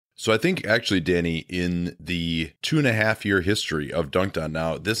So I think actually, Danny, in the 2.5-year history of Dunked On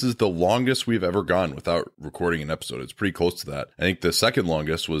Now, this is the longest we've ever gone without recording an episode. It's pretty close to that. I think the second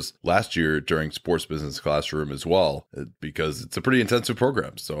longest was last year during Sports Business Classroom as well, because it's a pretty intensive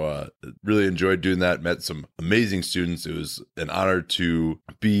program. So really enjoyed doing that, met some amazing students. It was an honor to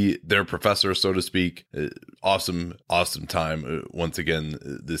be their professor, so to speak. Awesome time once again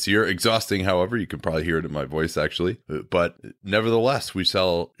this year. Exhausting, however, you can probably hear it in my voice actually. But nevertheless, we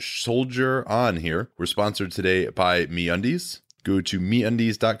sell Soldier On here. We're sponsored today by MeUndies. Go to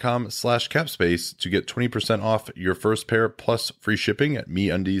MeUndies.com/capspace to get 20% off your first pair plus free shipping at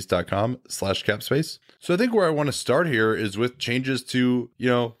MeUndies.com/capspace. So I think where I want to start here is with changes to,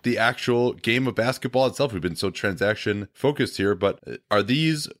 the actual game of basketball itself. We've been so transaction focused here, but are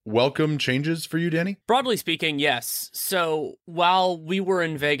these welcome changes for you, Danny? Broadly speaking, yes. So while we were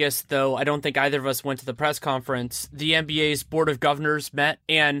in Vegas, though I don't think either of us went to the press conference, the NBA's Board of Governors met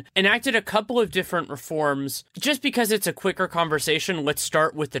and enacted a couple of different reforms. Just because it's a quicker conversation, let's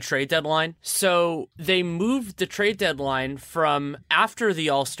start with the trade deadline. So they moved the trade deadline from after the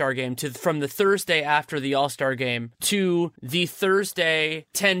All-Star game from the Thursday after the All-Star game to the Thursday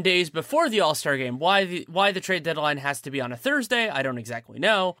 10 days before the All-Star game. Why the trade deadline has to be on a Thursday, I don't exactly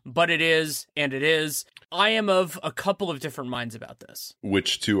know, but it is, and it is. I am of a couple of different minds about this.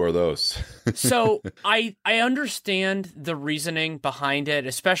 Which two are those? So I understand the reasoning behind it,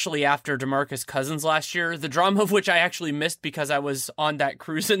 especially after DeMarcus Cousins last year, the drama of which I actually missed because I was on that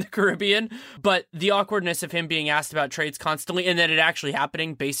cruise in the Caribbean, but the awkwardness of him being asked about trades constantly and then it actually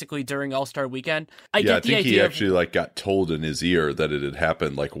happening basically during All-Star weekend. I think he actually got told in his ear that it had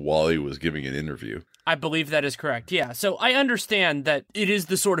happened while he was giving an interview. I believe that is correct. Yeah. So I understand that it is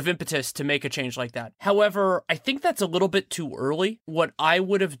the sort of impetus to make a change like that. However, I think that's a little bit too early. What I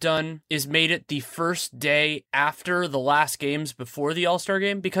would have done is made it the first day after the last games before the All-Star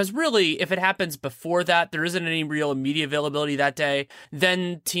game, because really, if it happens before that, there isn't any real media availability that day.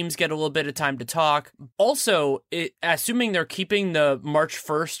 Then teams get a little bit of time to talk. Also, assuming they're keeping the March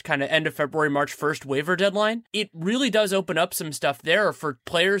 1st, kind of end of February, March 1st waiver deadline, it really does open up some stuff there for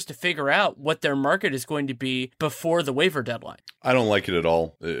players to figure out what their market is going to be before the waiver deadline. I don't like it at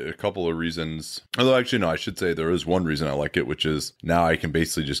all. A couple of reasons. Although actually, no, I should say there is one reason I like it, which is now I can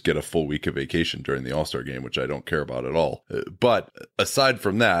basically just get a full week of vacation during the All-Star game, which I don't care about at all. But aside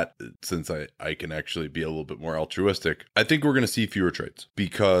from that, since I can actually be a little bit more altruistic, I think we're going to see fewer trades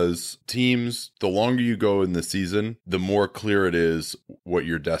because teams, the longer you go in the season, the more clear it is what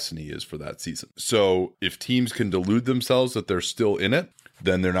your destiny is for that season. So if teams can delude themselves that they're still in it,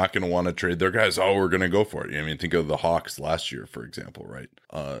 then they're not going to want to trade their guys. Oh, we're going to go for it. I mean, think of the Hawks last year, for example, right?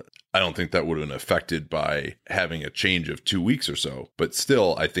 I don't think that would have been affected by having a change of 2 weeks or so. But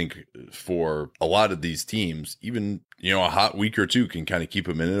still, I think for a lot of these teams, even, a hot week or two can kind of keep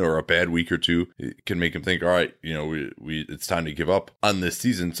them in it, or a bad week or two can make them think, all right, we it's time to give up on this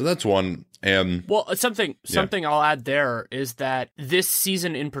season. So that's one. Well, something I'll add there is that this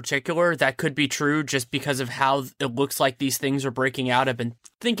season in particular, that could be true just because of how it looks like these things are breaking out. I've been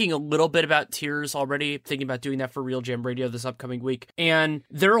thinking a little bit about tiers already, thinking about doing that for Real Jam Radio this upcoming week. And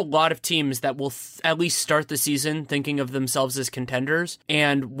there are a lot of teams that will at least start the season thinking of themselves as contenders.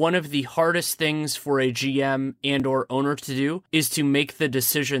 And one of the hardest things for a GM and or owner to do is to make the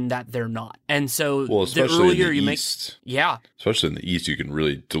decision that they're not. And so the earlier you make... Yeah. Especially in the East, you can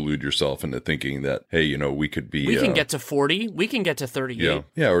really delude yourself into thinking that, hey, we could be... We can get to 40. We can get to 38.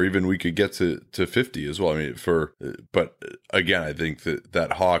 Yeah, or even we could get to 50 as well. I mean, but again, I think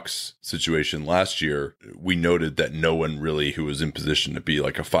that Hawks situation last year, we noted that no one really who was in position to be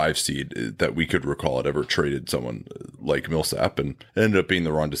like a 5 seed that we could recall had ever traded someone like Millsap, and it ended up being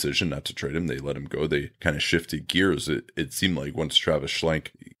the wrong decision not to trade him. They let him go. They kind of shifted gears. It seemed like once Travis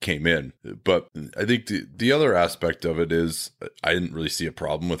Schlenk came in. But I think the other aspect of it is I didn't really see a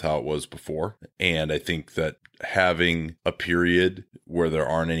problem with how it was before. And I think that having a period where there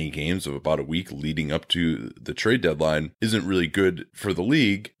aren't any games of about a week leading up to the trade deadline isn't really good for the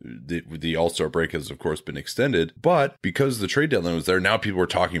league. The All-Star break has, of course, been extended, but because the trade deadline was there, now people are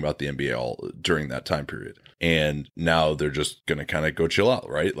talking about the NBA all during that time period. And now they're just going to kind of go chill out,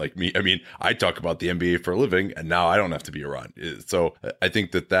 right? Like me, I mean, I talk about the NBA for a living, and now I don't have to be around. So I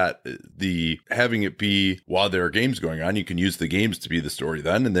think that the having it be while there are games going on, you can use the games to be the story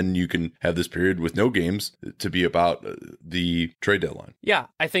then, and then you can have this period with no games to be about the trade deadline. Yeah,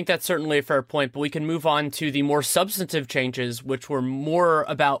 I think that's certainly a fair point, but we can move on to the more substantive changes, which were more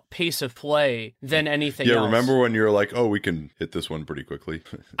about pace of play than anything else. Yeah, remember when you were like, oh, we can hit this one pretty quickly?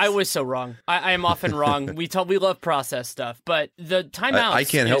 I was so wrong. I am often wrong. We love process stuff, but the timeouts... I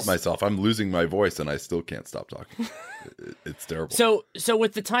can't help myself. I'm losing my voice, and I still can't stop talking. It's terrible. So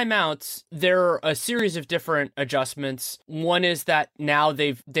with the timeouts, there are a series of different adjustments. One is that now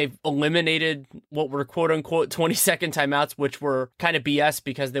they've eliminated what were quote unquote 20-second timeouts, which were kind of BS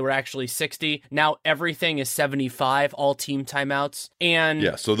because they were actually 60. Now everything is 75, all team timeouts. And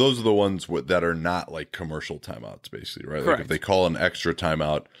yeah, so those are the ones that are not like commercial timeouts, basically, right? Correct. Like if they call an extra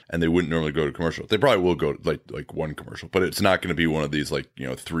timeout and they wouldn't normally go to commercial, they probably will go to like one commercial, but it's not going to be one of these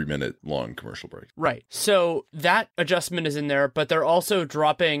 3-minute long commercial breaks. Right. So that adjustment is in there, but they're also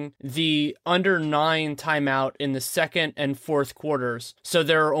dropping the under 9 timeout in the second and fourth quarters. So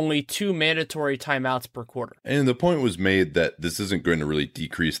there are only 2 mandatory timeouts per quarter. And the point was made that this isn't going to really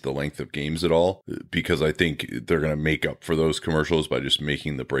decrease the length of games at all, because I think they're going to make up for those commercials by just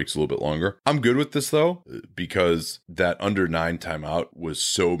making the breaks a little bit longer. I'm good with this though, because that under 9 timeout was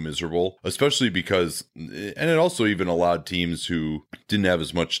so miserable, especially because, and it also even allowed teams who didn't have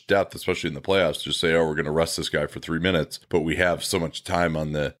as much depth, especially in the playoffs, to just say, oh, we're going to rest this guy for 3 minutes, but we have so much time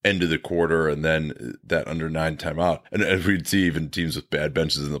on the end of the quarter and then that under 9 timeout. And we'd see even teams with bad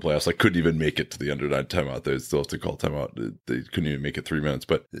benches in the playoffs, couldn't even make it to the under 9 timeout. They'd still have to call timeout. They couldn't even make it 3 minutes.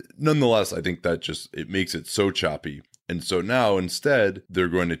 But nonetheless, I think that it makes it so choppy. And so now instead, they're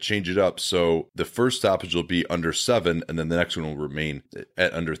going to change it up. So the first stoppage will be under 7, and then the next one will remain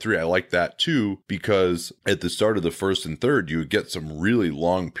at under 3. I like that too, because at the start of the first and third, you would get some really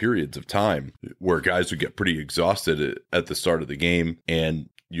long periods of time where guys would get pretty exhausted at the start of the game. And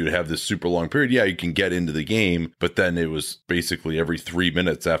you'd have this super long period. Yeah, you can get into the game, but then it was basically every 3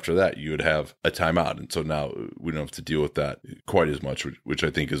 minutes after that, you would have a timeout. And so now we don't have to deal with that quite as much, which I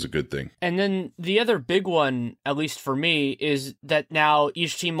think is a good thing. And then the other big one, at least for me, is that now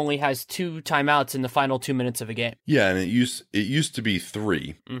each team only has 2 timeouts in the final 2 minutes of a game. Yeah, and it used to be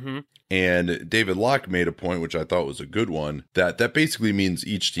 3. Mm-hmm. And David Locke made a point, which I thought was a good one, that basically means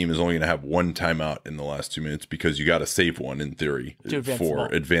each team is only going to have 1 timeout in the last 2 minutes, because you got to save one in theory for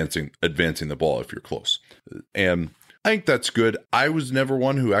advancing the ball if you're close. And I think that's good. I was never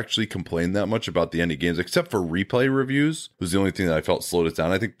one who actually complained that much about the end of games, except for replay reviews was the only thing that I felt slowed it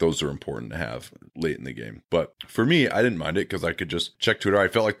down. I think those are important to have late in the game. But for me, I didn't mind it because I could just check Twitter. I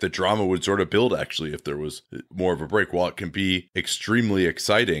felt like the drama would sort of build, actually, if there was more of a break. While it can be extremely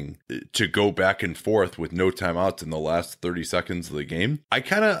exciting to go back and forth with no timeouts in the last 30 seconds of the game, I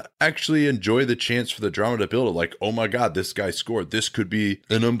kind of actually enjoy the chance for the drama to build. Like, oh my God, this guy scored. This could be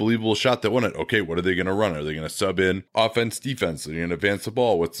an unbelievable shot that won it. Okay, what are they going to run? Are they going to sub in offense, defense? Are they going to advance the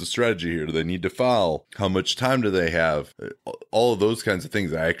ball? What's the strategy here? Do they need to foul? How much time do they have? All of those kinds of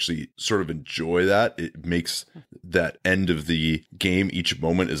things. I actually sort of enjoy that. It makes that end of the game, each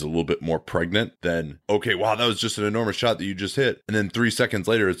moment is a little bit more pregnant than, okay, wow, that was just an enormous shot that you just hit. And then 3 seconds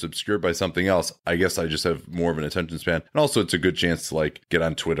later, it's obscured by something else. I guess I just have more of an attention span. And also it's a good chance to get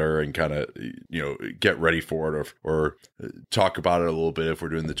on Twitter and kind of, get ready for it or talk about it a little bit if we're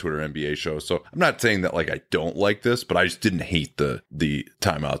doing the Twitter NBA show. So I'm not saying that I don't like this, but I just didn't hate the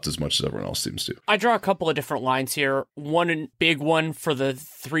timeouts as much as everyone else seems to. I draw a couple of different lines here. One big one for the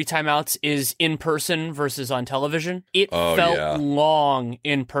 3 timeouts is in person versus on television. It felt long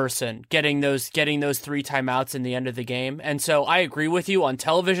in person getting those 3 timeouts in the end of the game. And so I agree with you on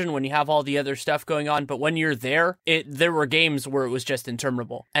television when you have all the other stuff going on, but when you're there were games where it was just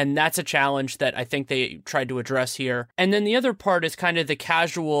interminable. And that's a challenge that I think they tried to address here. And then the other part is kind of the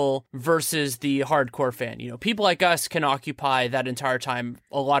casual versus the hardcore fan. People like us can occupy that entire time.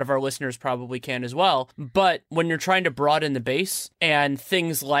 A lot of our listeners probably can as well. But when you're trying to broaden the base and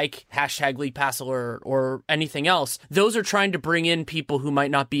things like hashtag League Pass Alert or anything else, those are trying to bring in people who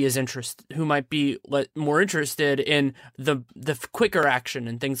might not be as interested, who might be more interested in the quicker action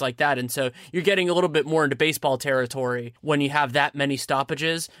and things like that. And so you're getting a little bit more into baseball territory when you have that many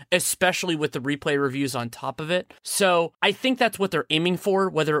stoppages, especially with the replay reviews on top of it. So I think that's what they're aiming for.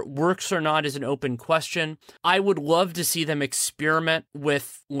 Whether it works or not is an open question. I would love to see them experiment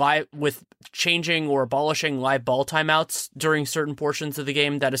with changing or abolishing live ball timeouts during certain portions of the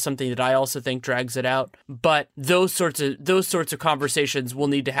game. That is something that I also think drags it out. But those sorts of conversations will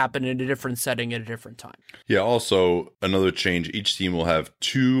need to happen in a different setting at a different time. Yeah, also another change, each team will have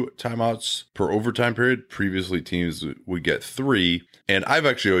 2 timeouts per overtime period. Previously teams would get 3, and I've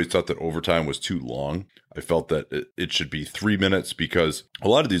actually always thought that overtime was too long. I felt that it should be 3 minutes because a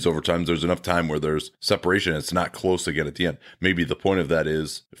lot of these overtimes, there's enough time where there's separation. It's not close again at the end. Maybe the point of that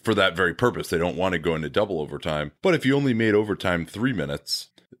is for that very purpose. They don't want to go into double overtime. But if you only made overtime 3 minutes,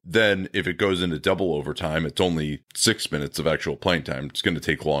 then if it goes into double overtime, it's only 6 minutes of actual playing time. It's going to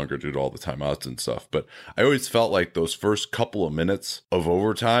take longer due to all the timeouts and stuff. But I always felt like those first couple of minutes of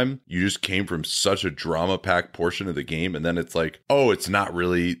overtime, you just came from such a drama-packed portion of the game. And then it's like, oh, it's not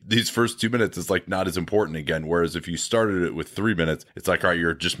really, these first 2 minutes is like not as important again. Whereas if you started it with 3 minutes, it's like, all right,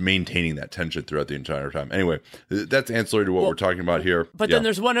 you're just maintaining that tension throughout the entire time. Anyway, that's ancillary to what we're talking about here. But then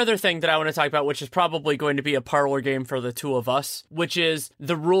there's one other thing that I want to talk about, which is probably going to be a parlor game for the two of us, which is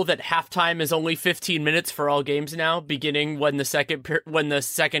the rule that halftime is only 15 minutes for all games now, beginning when the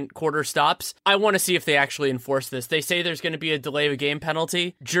second quarter stops. I want to see if they actually enforce this. They say there's going to be a delay of game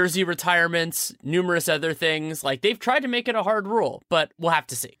penalty, jersey retirements, numerous other things. Like, they've tried to make it a hard rule, but we'll have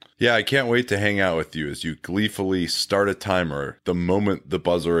to see. Yeah, I can't wait to hang out with you as you gleefully start a timer the moment the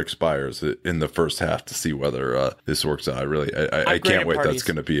buzzer expires in the first half to see whether this works out. I can't wait. That's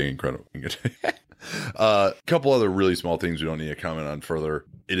going to be incredible. Couple other really small things we don't need to comment on further.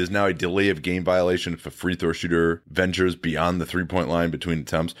 It is now a delay of game violation if a free throw shooter ventures beyond the 3-point line between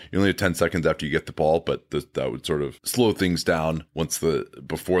attempts. You only have 10 seconds after you get the ball, but that would sort of slow things down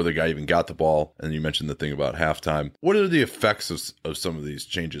before the guy even got the ball. And you mentioned the thing about halftime. What are the effects of some of these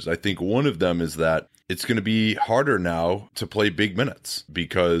changes? I think one of them is that it's going to be harder now to play big minutes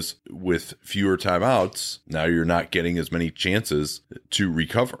because with fewer timeouts, now you're not getting as many chances to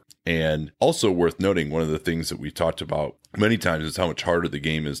recover. And also worth noting, one of the things that we talked about many times is how much harder the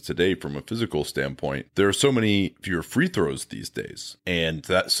game is today from a physical standpoint. There are so many fewer free throws these days. And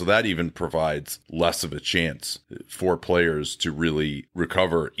that even provides less of a chance for players to really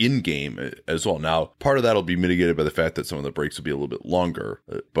recover in game as well. Now, part of that will be mitigated by the fact that some of the breaks will be a little bit longer,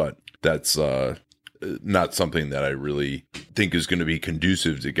 but that's not something that I really think is going to be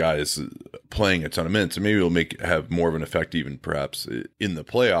conducive to guys playing a ton of minutes. And maybe it'll have more of an effect even perhaps in the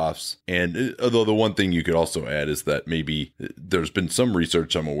playoffs. And although the one thing you could also add is that maybe there's been some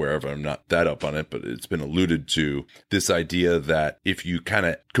research I'm aware of, I'm not that up on it, but it's been alluded to this idea that if you kind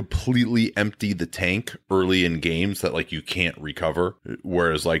of completely empty the tank early in games that like you can't recover,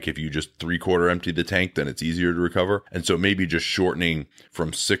 whereas like if you just 3/4 empty the tank, then it's easier to recover. And so maybe just shortening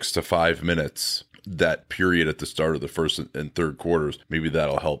from 6 to 5 minutes that period at the start of the first and third quarters, maybe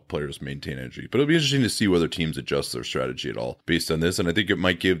that'll help players maintain energy. But it'll be interesting to see whether teams adjust their strategy at all based on this. And I think it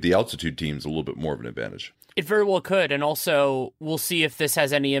might give the altitude teams a little bit more of an advantage. It very well could. And also, we'll see if this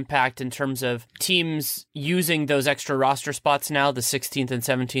has any impact in terms of teams using those extra roster spots now, the 16th and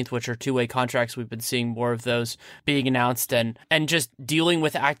 17th, which are two-way contracts. We've been seeing more of those being announced and just dealing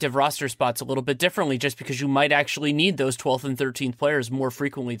with active roster spots a little bit differently, just because you might actually need those 12th and 13th players more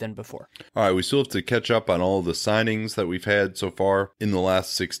frequently than before. All right, we still have to catch up on all the signings that we've had so far in the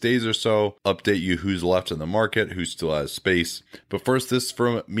last 6 days or so, update you who's left in the market, who still has space. But first, this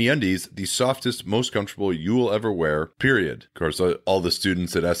from MeUndies, the softest, most comfortable you will ever wear, period. Of course, all the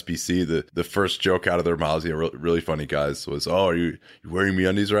students at SBC, the first joke out of their mouths, really funny guys, was, oh, are you wearing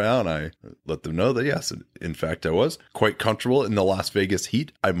MeUndies right now? And I let them know that yes, in fact, I was quite comfortable in the Las Vegas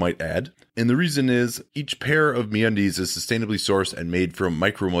heat, I might add. And the reason is each pair of MeUndies is sustainably sourced and made from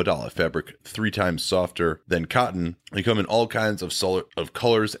micromodal, a fabric 3 times softer than cotton. They come in all kinds of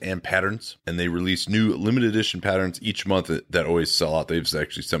colors and patterns, and they release new limited edition patterns each month that always sell out. They've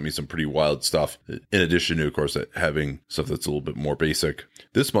actually sent me some pretty wild stuff, in addition to, of course, having stuff that's a little bit more basic.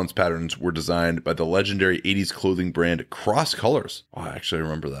 This month's patterns were designed by the legendary 80s clothing brand Cross Colors. Oh, actually, I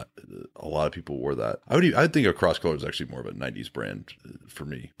remember that. A lot of people wore that. I think a Cross Colors is actually more of a 90s brand for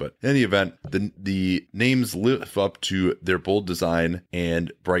me. But in any event, the names live up to their bold design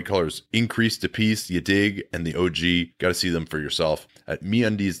and bright colors. Increase the piece, you dig, and the OG. Got to see them for yourself at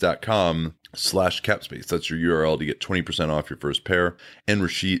MeUndies.com/capspace. That's your URL to get 20% off your first pair and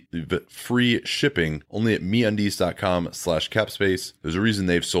receive free shipping only at MeUndies.com/capspace. There's a reason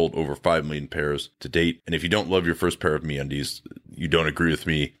they've sold over 5 million pairs to date. And if you don't love your first pair of MeUndies, you don't agree with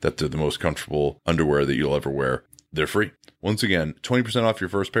me that they're the most comfortable underwear that you'll ever wear, they're free. Once again, 20% off your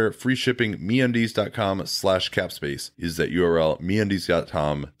first pair, free shipping, MeUndies.com/capspace is that URL,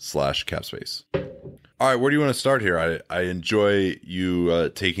 MeUndies.com/capspace. All right, where do you want to start here? I enjoy you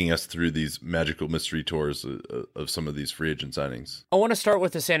taking us through these magical mystery tours of some of these free agent signings. I want to start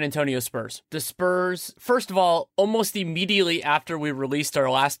with the San Antonio Spurs. The Spurs, first of all, almost immediately after we released our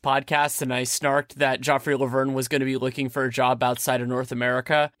last podcast and I snarked that Joffrey Laverne was going to be looking for a job outside of North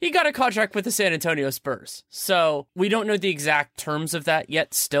America, he got a contract with the San Antonio Spurs. So we don't know the exact terms of that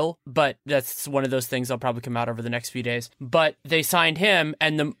yet still, but that's one of those things that'll probably come out over the next few days. But they signed him,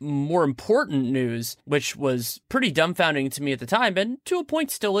 and the more important news which was pretty dumbfounding to me at the time, and to a point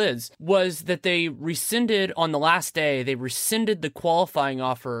still is, was that they rescinded on the last day, they rescinded the qualifying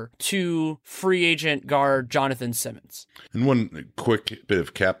offer to free agent guard Jonathan Simmons. And one quick bit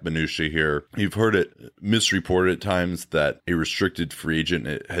of cap minutia here. You've heard it misreported at times that a restricted free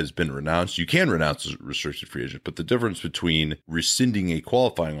agent has been renounced. You can renounce a restricted free agent, but the difference between rescinding a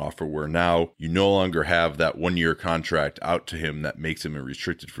qualifying offer where now you no longer have that 1-year contract out to him that makes him a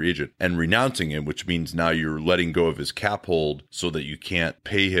restricted free agent, and renouncing him, which means now you're letting go of his cap hold so that you can't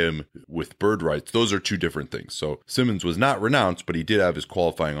pay him with bird rights. Those are two different things. So Simmons was not renounced, but he did have his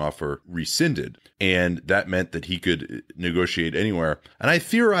qualifying offer rescinded. And that meant that he could negotiate anywhere. And I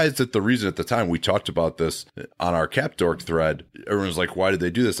theorized that the reason at the time we talked about this on our Cap Dork thread, everyone was like, why did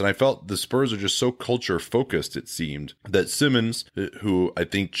they do this? And I felt the Spurs are just so culture focused, it seemed, that Simmons, who I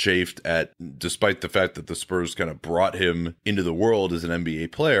think chafed at, despite the fact that the Spurs kind of brought him into the world as an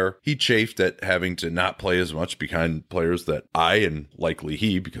NBA player, he chafed at having to not play as much behind players that I, and likely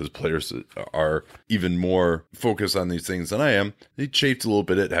he, because players are even more focused on these things than I am, he chafed a little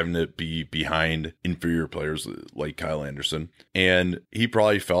bit at having to be behind inferior players like Kyle Anderson. And he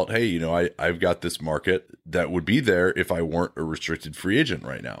probably felt, hey, I've got this market that would be there if I weren't a restricted free agent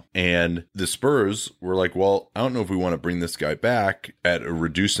right now. And the Spurs were like, well, I don't know if we want to bring this guy back at a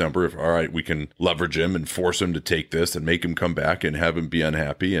reduced number. If, all right, we can leverage him and force him to take this and make him come back and have him be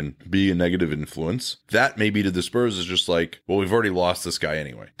unhappy and be a negative influence. That maybe to the Spurs is just like, well, we've already lost this guy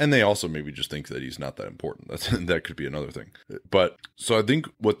anyway. And they also maybe just think that he's not that important. That could be another thing. But so I think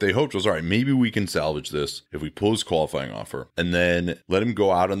what they hoped was, all right, maybe we can salvage this if we pull his qualifying offer and then let him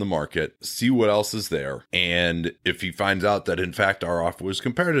go out on the market, see what else is there. And if he finds out that in fact our offer was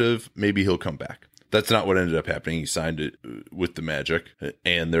competitive, maybe he'll come back. That's not what ended up happening. He signed it with the Magic,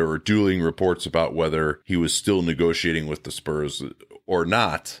 and there were dueling reports about whether he was still negotiating with the Spurs or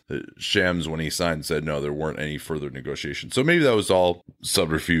not. Shams, when he signed, said no, there weren't any further negotiations. So maybe that was all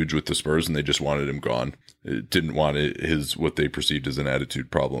subterfuge with the Spurs, and they just wanted him gone. Didn't want his what they perceived as an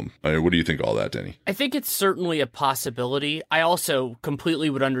attitude problem. I mean, what do you think of all that, Denny? I think it's certainly a possibility. I also completely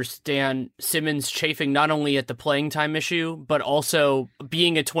would understand Simmons chafing not only at the playing time issue, but also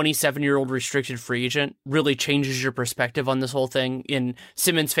being a 27-year-old restricted free agent really changes your perspective on this whole thing. And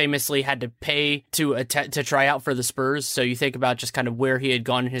Simmons famously had to pay to try out for the Spurs. So you think about just kind of where he had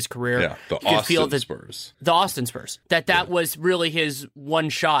gone in his career. Yeah, the Austin Spurs. The Austin Spurs. That was really his one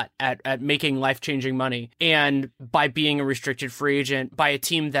shot at making life-changing money. And by being a restricted free agent by a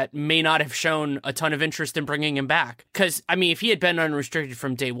team that may not have shown a ton of interest in bringing him back. Because, I mean, if he had been unrestricted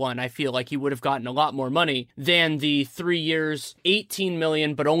from day one, I feel like he would have gotten a lot more money than the 3 years, $18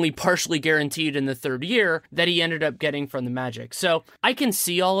 million, but only partially guaranteed in the third year that he ended up getting from the Magic. So I can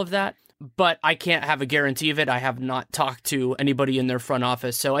see all of that, but I can't have a guarantee of it. I have not talked to anybody in their front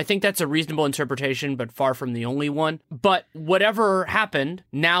office. So I think that's a reasonable interpretation, but far from the only one. But whatever happened,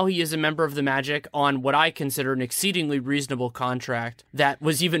 now he is a member of the Magic on what I consider an exceedingly reasonable contract that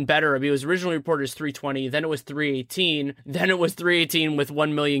was even better. I mean, it was originally reported as $320, then it was $318, then it was $318 with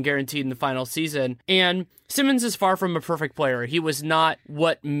 $1 million guaranteed in the final season. And Simmons is far from a perfect player. He was not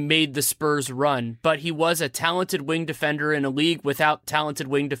what made the Spurs run, but he was a talented wing defender in a league without talented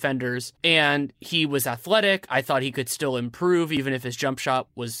wing defenders, and he was athletic. I thought he could still improve, even if his jump shot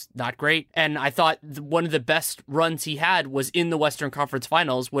was not great. And I thought one of the best runs he had was in the Western Conference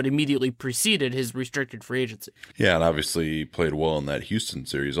Finals, what immediately preceded his restricted free agency. Yeah, and obviously he played well in that Houston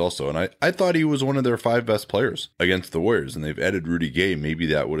series also. And I thought he was one of their 5 best players against the Warriors, and they've added Rudy Gay. Maybe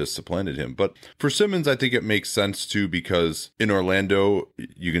that would have supplanted him. But for Simmons, I think it makes sense too, because in Orlando,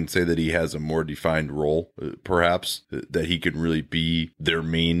 you can say that he has a more defined role, perhaps, that he can really be their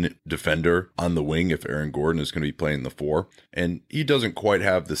main defender on the wing if Aaron Gordon is going to be playing the 4. And he doesn't quite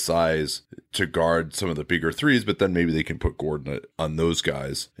have the size to guard some of the bigger threes, but then maybe they can put Gordon on those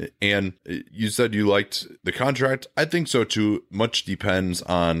guys. And you said you liked the contract. I think so too. Much depends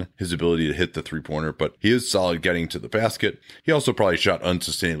on his ability to hit the 3-pointer, but he is solid getting to the basket. He also probably shot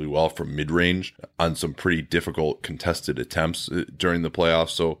unsustainably well from mid-range on some pretty difficult contested attempts during the playoffs.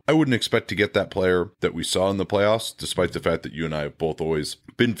 So I wouldn't expect to get that player that we saw in the playoffs, despite the fact that you and I have both always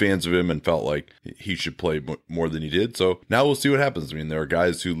been fans of him and felt like he should play more than he did. So now we'll see what happens. I mean, there are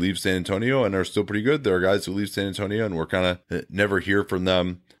guys who leave San Antonio and are still pretty good. There are guys who leave San Antonio and we're kind of never hear from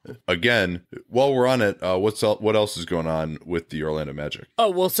them again, while we're on it, what else is going on with the Orlando Magic? Oh,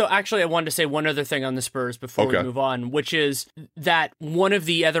 well, so actually I wanted to say one other thing on the Spurs before we move on, which is that one of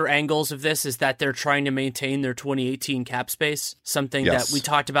the other angles of this is that they're trying to maintain their 2018 cap space, something that we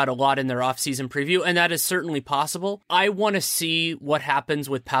talked about a lot in their offseason preview, and that is certainly possible. I want to see what happens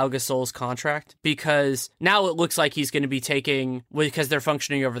with Pau Gasol's contract, because now it looks like he's going to be taking, because they're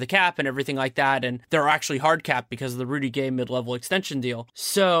functioning over the cap and everything like that, and they're actually hard cap because of the Rudy Gay mid-level extension deal.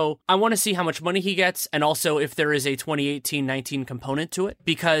 So I want to see how much money he gets, and also if there is a 2018-19 component to it,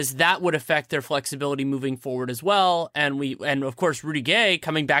 because that would affect their flexibility moving forward as well. And of course, Rudy Gay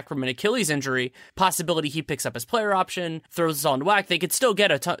coming back from an Achilles injury, possibility he picks up his player option, throws us on whack. They could still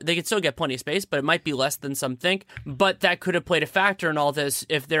get plenty of space, but it might be less than some think. But that could have played a factor in all this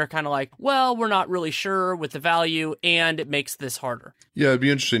if they're kind of like, well, we're not really sure with the value, and it makes this harder. Yeah, it'd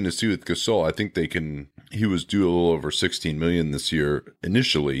be interesting to see with Gasol. I think he was due a little over $16 million this year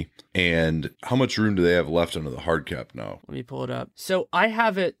initially. And how much room do they have left under the hard cap now? Let me pull it up. So I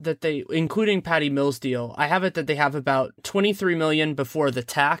have it that they, including Patty Mills' deal, I have it that they have about $23 million before the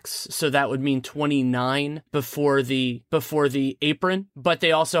tax. So that would mean 29 before the apron. But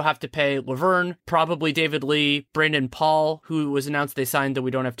they also have to pay Laverne, probably David Lee, Brandon Paul, who was announced they signed that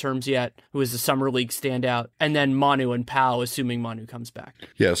we don't have terms yet, who is a summer league standout, and then Manu and Pau, assuming Manu comes back.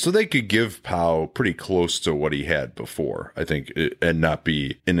 Yeah, so they could give Pau pretty close to what he had before, I think, and not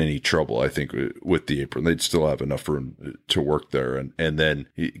be in any trouble. I think with the apron, they'd still have enough room to work there and then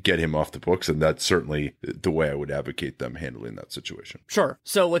get him off the books. And that's certainly the way I would advocate them handling that situation. Sure.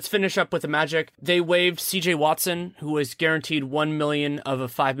 So let's finish up with the Magic. They waived CJ Watson, who was guaranteed $1 million of a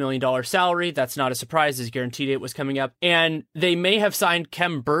 $5 million salary. That's not a surprise. His guarantee date was coming up. And they may have signed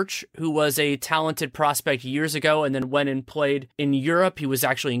Khem Birch, who was a talented prospect years ago and then went and played in Europe. He was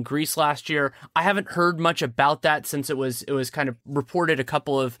actually in Greece last year. I haven't heard much about that since it was kind of reported a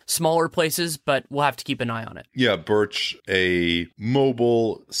couple of smaller places, but we'll have to keep an eye on it. Yeah, Birch, a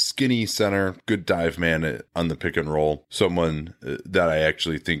mobile, skinny center, good dive man on the pick and roll. Someone that I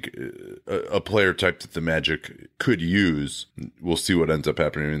actually think a player type that the Magic could use. We'll see what ends up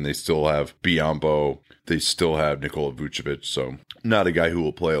happening. And they still have Biyombo. They still have Nikola Vucevic, so not a guy who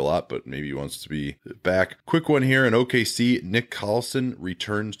will play a lot, but maybe he wants to be back. Quick one here in OKC. Nick Collison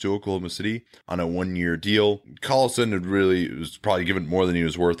returns to Oklahoma City on a 1-year deal. Collison was probably given more than he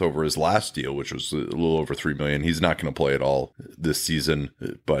was worth over his last deal, which was a little over $3 million. He's not going to play at all this season,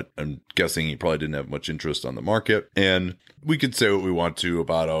 but I'm guessing he probably didn't have much interest on the market. And we could say what we want to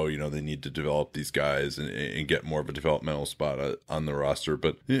about, they need to develop these guys and get more of a developmental spot on the roster.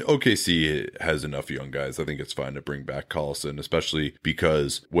 But OKC has enough young guys. I think it's fine to bring back Collison, especially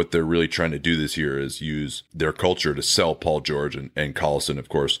because what they're really trying to do this year is use their culture to sell Paul George, and Collison, of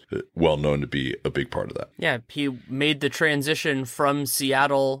course, well known to be a big part of that. Yeah, he made the transition from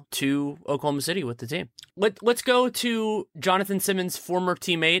Seattle to Oklahoma City with the team. Let's go to Jonathan Simmons' former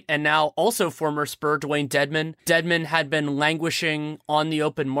teammate and now also former Spur, Dwayne Dedmon. Dedmon had been languishing on the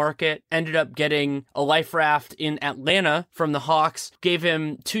open market, ended up getting a life raft in Atlanta from the Hawks, gave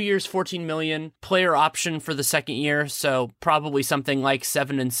him 2 years, $14 million, player option for the second year, so probably something like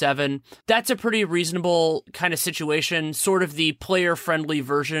 7-7. That's a pretty reasonable kind of situation, sort of the player-friendly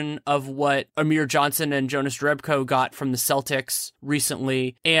version of what Amir Johnson and Jonas Jerebko got from the Celtics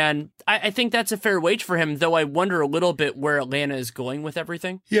recently, and I think that's a fair wage for him, though I wonder a little bit where Atlanta is going with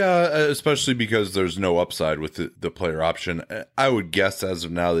everything. Yeah, especially because there's no upside with the player option. I would guess as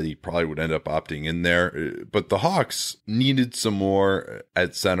of now that he probably would end up opting in there. But the Hawks needed some more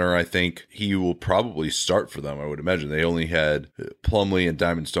at center. I think he will probably start for them, I would imagine. They only had Plumlee and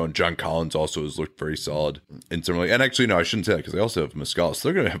Diamond Stone. John Collins also has looked very solid in some way. And actually, no, I shouldn't say that because they also have Muscala. So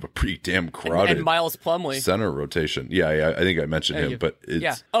they're going to have a pretty damn crowded and Miles Plumlee center rotation. Yeah, I think I mentioned him. But it's...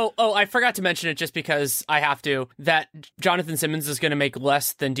 Yeah. Oh, I forgot to mention it just because I have to, that Jonathan Simmons is going to make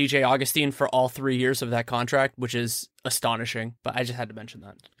less than DJ Augustine for all 3 years of that contract, which is astonishing, but I just had to mention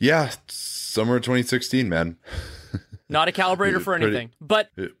that. Yeah, summer 2016, man. Not a calibrator for anything. But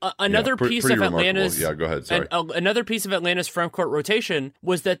another piece of Atlanta's go ahead. Sorry. Another piece of Atlanta's front court rotation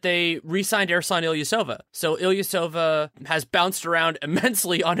was that they re-signed Ersan Ilyasova. So Ilyasova has bounced around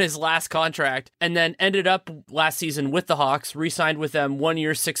immensely on his last contract and then ended up last season with the Hawks, re-signed with them 1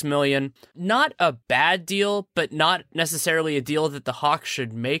 year, $6 million. Not a bad deal, but not necessarily a deal that the Hawks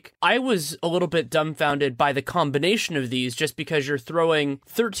should make. I was a little bit dumbfounded by the combination of these just because you're throwing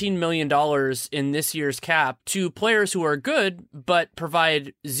 $13 million in this year's cap to players who who are good, but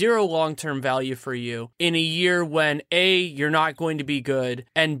provide zero long-term value for you in a year when A, you're not going to be good,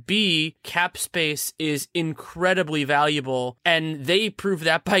 and B, cap space is incredibly valuable. And they prove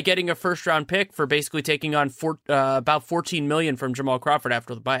that by getting a first-round pick for basically taking on about $14 million from Jamal Crawford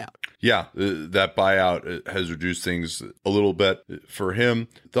after the buyout. Yeah, that buyout has reduced things a little bit for him.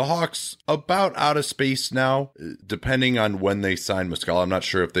 The Hawks about out of space now, depending on when they sign Muscala. I'm not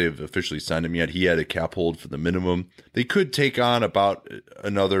sure if they've officially signed him yet. He had a cap hold for the minimum. They could take on about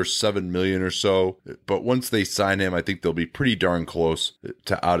another $7 million or so, but once they sign him, I think they'll be pretty darn close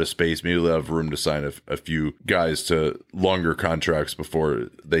to out of space. Maybe they'll have room to sign a few guys to longer contracts before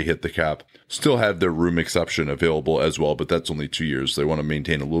they hit the cap. Still have their room exception available as well, but that's only 2 years. They want to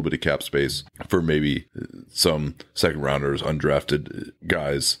maintain a little bit of cap space for maybe some second rounders, undrafted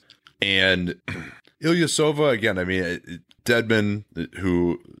guys. And Ilyasova, again, I mean, Dedmon,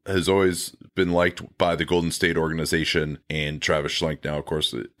 who has always been liked by the Golden State organization, and Travis Schlenk now, of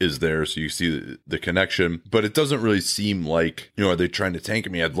course, is there. So you see the connection, but it doesn't really seem like, are they trying to tank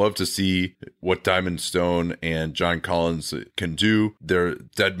me? I'd love to see what Diamond Stone and John Collins can do. They're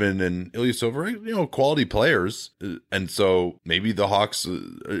Dedmon and Ilyasova, quality players. And so maybe the Hawks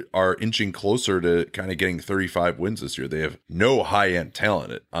are inching closer to kind of getting 35 wins this year. They have no high-end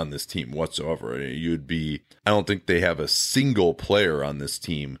talent on this team whatsoever. I don't think they have a single player on this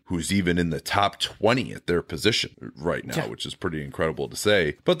team who's even in the top 20 at their position right now, which is pretty incredible to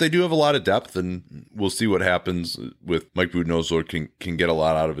say. But they do have a lot of depth, and we'll see what happens with Mike Budenholzer can get a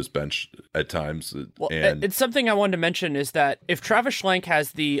lot out of his bench at times. Well, it's something I wanted to mention is that if Travis Schlenk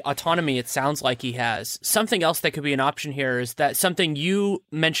has the autonomy it sounds like he has, something else that could be an option here is that something you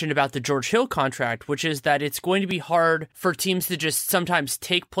mentioned about the George Hill contract, which is that it's going to be hard for teams to just sometimes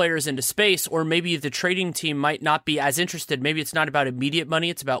take players into space, or maybe the trading team might not be as interested. Maybe it's not about immediate money,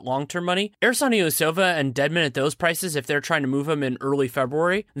 it's about long-term money. Ersan Ilyasova and Dedmon at those prices, if they're trying to move them in early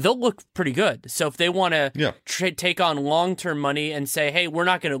February, they'll look pretty good. So if they want to take on long-term money and say, hey, we're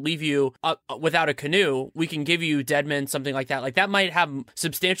not going to leave you without a canoe, we can give you Dedmon, something like that. Like that might have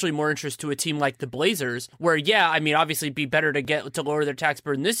substantially more interest to a team like the Blazers, where, obviously it'd be better to lower their tax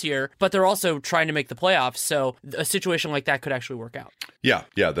burden this year, but they're also trying to make the playoffs. So a situation like that could actually work out. Yeah,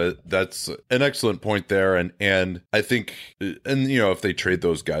 that's an excellent point there, and I think, if they trade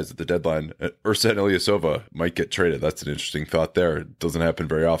those guys at the deadline, Ersan Ilyasova might get traded. That's an interesting thought there. It doesn't happen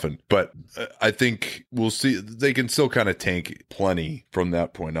very often, but I think we'll see. They can still kind of tank plenty from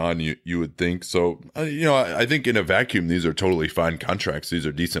that point on. You would think so. I think in a vacuum, these are totally fine contracts. These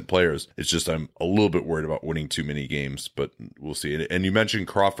are decent players. It's just I'm a little bit worried about winning too many games, but we'll see. And you mentioned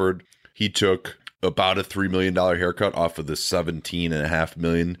Crawford. He took about a $3 million haircut off of the $17.5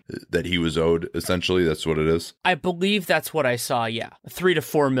 million that he was owed. Essentially, that's what it is. I believe that's what I saw. Yeah, $3 to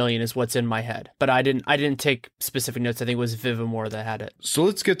 $4 million is what's in my head, but I didn't take specific notes. I think it was Vivamore that had it. So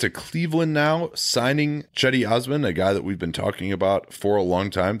let's get to Cleveland now, signing Cedi Osman, a guy that we've been talking about for a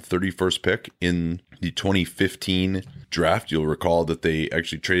long time. 31st pick in the 2015 draft. You'll recall that they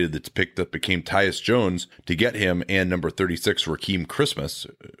actually traded the pick that became Tyus Jones to get him, and number 36 Rakeem Christmas,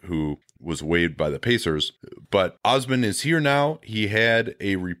 who was waived by the Pacers. But Osman is here now. He had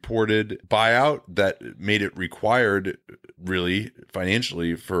a reported buyout that made it required, really,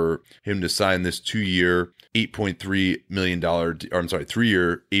 financially, for him to sign this 2-year, $8.3 million,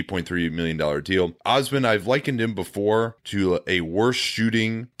 three-year, $8.3 million deal. Osman, I've likened him before to a worse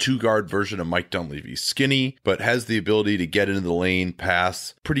shooting two-guard version of Mike Dunleavy. Skinny, but has the ability to get into the lane,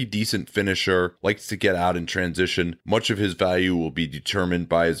 pass, pretty decent finisher, likes to get out in transition. Much of his value will be determined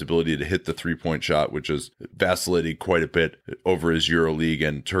by his ability to hit the three-point shot, which has vacillated quite a bit over his EuroLeague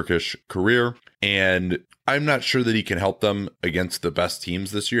and Turkish career. And I'm not sure that he can help them against the best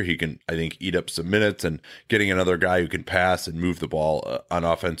teams this year. He can, I think, eat up some minutes, and getting another guy who can pass and move the ball on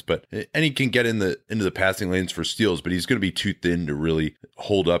offense, and he can get into the passing lanes for steals, but he's going to be too thin to really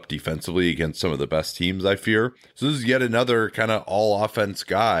hold up defensively against some of the best teams, I fear. So this is yet another kind of all offense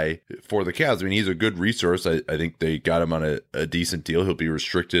guy for the Cavs. I mean, he's a good resource. I think they got him on a decent deal. He'll be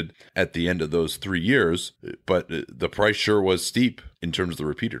restricted at the end of those 3 years, but the price sure was steep in terms of the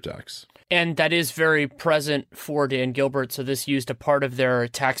repeater tax. And that is very present for Dan Gilbert. So this used a part of their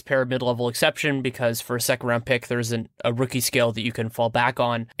taxpayer mid-level exception, because for a second-round pick, there isn't a rookie scale that you can fall back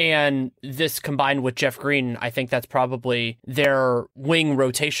on. And this combined with Jeff Green, I think that's probably their wing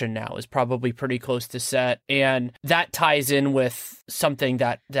rotation now is probably pretty close to set. And that ties in with something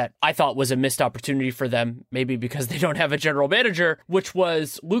that I thought was a missed opportunity for them, maybe because they don't have a general manager, which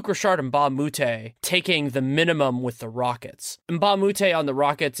was Luc Richard and Mbah a Moute taking the minimum with the Rockets. Mbah a Moute on the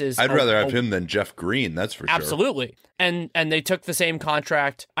Rockets is... I'd rather have him than Jeff Green, that's for sure. Absolutely. And they took the same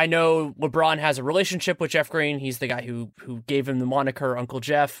contract. I know LeBron has a relationship with Jeff Green. He's the guy who gave him the moniker Uncle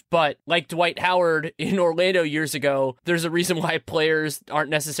Jeff. But like Dwight Howard in Orlando years ago, there's a reason why players aren't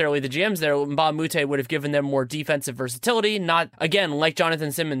necessarily the GMs there. Mbah a Moute would have given them more defensive versatility. Not, again, like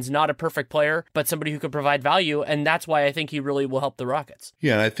Jonathan Simmons, not a perfect player, but somebody who could provide value. And that's why I think he really will help the Rockets.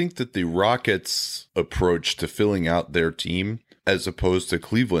 Yeah, and I think that the Rockets' approach to filling out their team as opposed to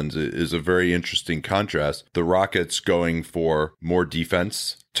Cleveland's is a very interesting contrast. The Rockets going for more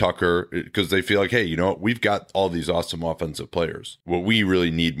defense, Tucker, because they feel like, hey, you know what? We've got all these awesome offensive players. What we really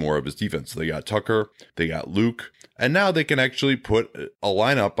need more of is defense. So they got Tucker, they got Luke, and now they can actually put a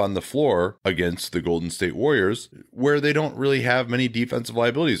lineup on the floor against the Golden State Warriors where they don't really have many defensive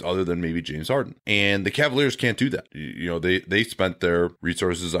liabilities other than maybe James Harden. And the Cavaliers can't do that. You know, they spent their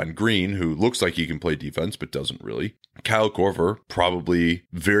resources on Green, who looks like he can play defense, but doesn't really. Kyle Korver, probably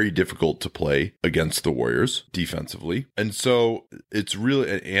very difficult to play against the Warriors defensively. And so it's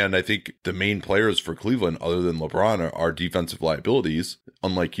really, and I think the main players for Cleveland, other than LeBron, are defensive liabilities,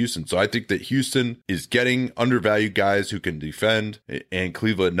 unlike Houston. So I think that Houston is getting undervalued guys who can defend, and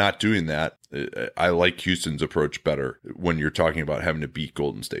Cleveland not doing that. I like Houston's approach better when you're talking about having to beat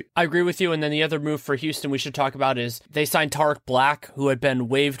Golden State. I agree with you. And then the other move for Houston we should talk about is they signed Tarek Black, who had been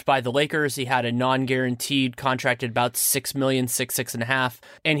waived by the Lakers. He had a non-guaranteed contract at about $6 million, $6.5 million.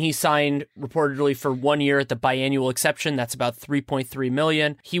 And he signed reportedly for 1 year at the biannual exception. That's about $3.3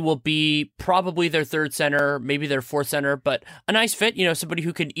 million. He will be probably their third center, maybe their fourth center, but a nice fit, you know, somebody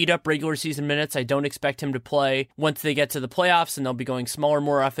who could eat up regular season minutes. I don't expect him to play once they get to the playoffs, and they'll be going smaller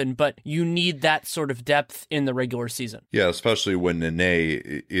more often, but you need that sort of depth in the regular season. Yeah, especially when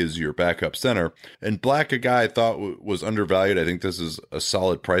Nene is your backup center. And Black, a guy I thought was undervalued. I think this is a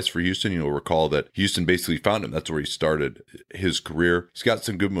solid price for Houston. You'll recall that Houston basically found him. That's where he started his career. He's got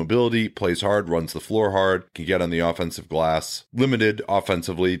some good mobility, plays hard, runs the floor hard, can get on the offensive glass, limited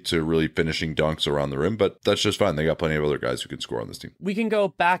offensively to really finishing dunks around the rim, but that's just fine. They got plenty of other guys who can score on this team. We can go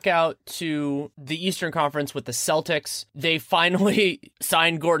back out to the Eastern Conference with the Celtics. They finally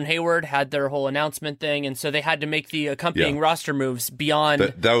signed Gordon Hayward, had their whole announcement thing, and so they had to make the accompanying roster moves beyond.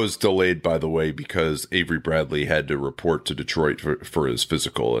 That was delayed, by the way, because Avery Bradley had to report to Detroit for his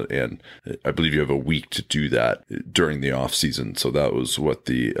physical, and I believe you have a week to do that during the offseason, so that was what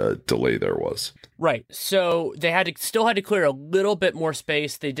the delay there was. Right. So they still had to clear a little bit more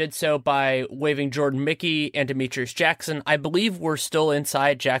space. They did so by waiving Jordan Mickey and Demetrius Jackson. I believe we're still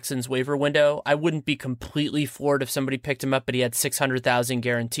inside Jackson's waiver window. I wouldn't be completely floored if somebody picked him up, but he had $600,000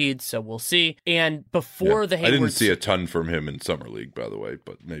 guaranteed, so we'll see. And before the Hayward, I didn't see a ton from him in Summer League, by the way,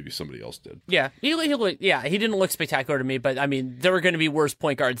 but maybe somebody else did. Yeah, he didn't look spectacular to me, but I mean, there are going to be worse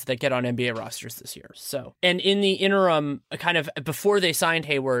point guards that get on NBA rosters this year. So, and in the interim, kind of before they signed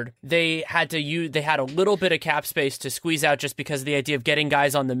Hayward, they had a little bit of cap space to squeeze out just because of the idea of getting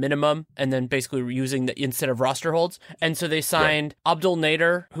guys on the minimum and then basically using instead of roster holds. And so they signed Abdul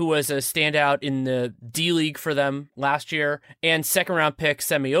Nader, who was a standout in the D League for them last year, and second round pick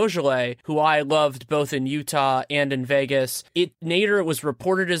Semi Ojeleye, who I loved both in Utah and in Vegas. Nader was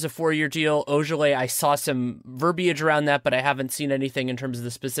reported as a 4-year deal. Ojeleye, I saw some verbiage around that, but I haven't seen anything in terms of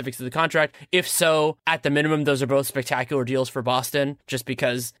the specifics of the contract. If so, at the minimum, those are both spectacular deals for Boston, just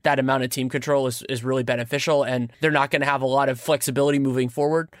because that amount of team control is really beneficial, and they're not going to have a lot of flexibility moving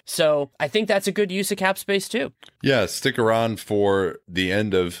forward. So I think that's a good use of cap space too. Yeah, stick around for the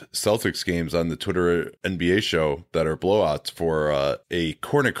end of Celtics games on the Twitter NBA show that are blowouts for a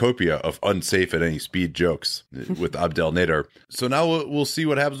cornucopia of unsafe at any speed jokes with Abdel Nader. So now we'll see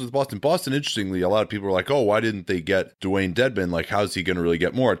what happens with Boston. Boston, interestingly, a lot of people are like, oh, why didn't they get Dwayne Dedmon? Like, how's he going to really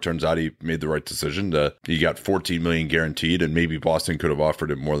get more? It turns out he made the right decision. He got $14 million guaranteed, and maybe Boston could have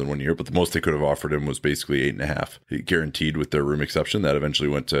offered him more than 1 year, but the most they could have offered him was basically 8.5 guaranteed with their room exception. That eventually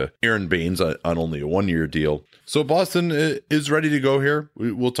went to Aaron Baines on only a 1-year deal. So Boston is ready to go here.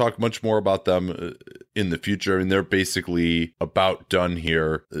 We'll talk much more about them in the future. I mean, they're basically about done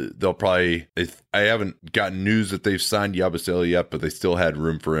here. They'll probably, I haven't gotten news that they've signed Yabusele yet, but they still had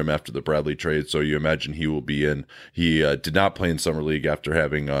room for him after the Bradley trade. So you imagine he will be in. He did not play in Summer League after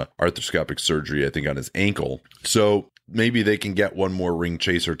having arthroscopic surgery, I think, on his ankle. So maybe they can get one more ring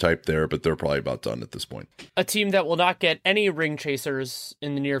chaser type there, but they're probably about done at this point. A team that will not get any ring chasers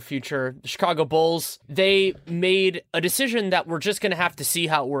in the near future, the Chicago Bulls, they made a decision that we're just going to have to see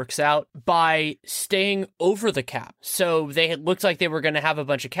how it works out by staying over the cap. So they looked like they were going to have a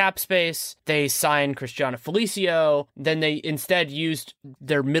bunch of cap space. They signed Cristiano Felicio. Then they instead used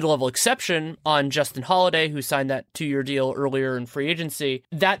their mid-level exception on Justin Holiday, who signed that 2-year deal earlier in free agency.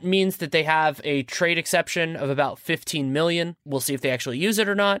 That means that they have a trade exception of about $15 $18 million. We'll see if they actually use it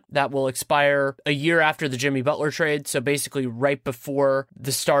or not. That will expire a year after the Jimmy Butler trade, so basically right before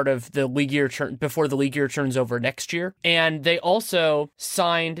the start of the league year before the league year turns over next year. And they also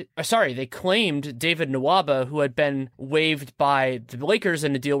they claimed David Nwaba, who had been waived by the Lakers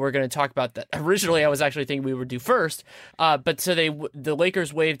in a deal we're going to talk about that originally I was actually thinking we would do first. But so the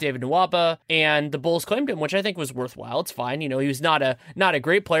Lakers waived David Nwaba and the Bulls claimed him, which I think was worthwhile. It's fine. He was not a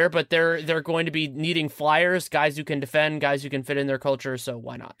great player, but they're going to be needing flyers, guys who can defend, guys who can fit in their culture. So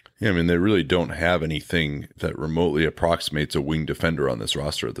why not? Yeah, I mean, they really don't have anything that remotely approximates a wing defender on this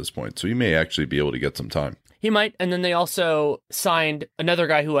roster at this point. So he may actually be able to get some time. He might. And then they also signed another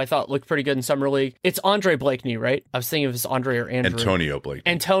guy who I thought looked pretty good in Summer League. It's Andre Blakeney, right? I was thinking if it's Andre or Andrew. Antonio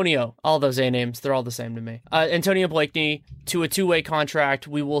Blakeney. Antonio. All those A names. They're all the same to me. Antonio Blakeney to a two-way contract.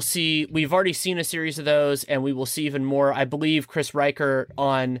 We will see. We've already seen a series of those, and we will see even more. I believe Chris Riker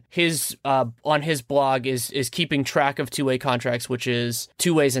on his blog is keeping track of two-way contracts, which is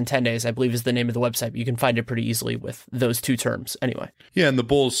 2 ways in 10 days, I believe is the name of the website. You can find it pretty easily with those two terms anyway. Yeah, and the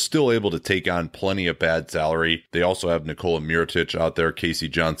Bulls still able to take on plenty of bad salary. They also have Nikola Mirotic out there. Casey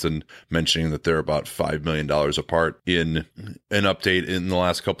Johnson mentioning that they're about $5 million apart in an update in the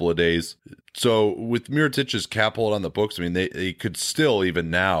last couple of days. So with Mirotic's cap hold on the books, I mean, they could still even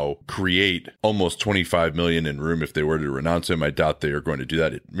now create almost $25 million in room if they were to renounce him. I doubt they are going to do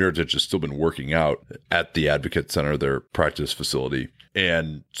that. Mirotic has still been working out at the Advocate Center, their practice facility.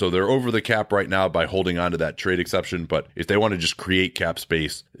 And so they're over the cap right now by holding on to that trade exception. But if they want to just create cap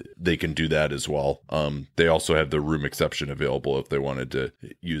space, they can do that as well. They also have the room exception available if they wanted to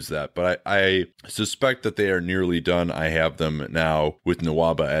use that. But I suspect that they are nearly done. I have them now with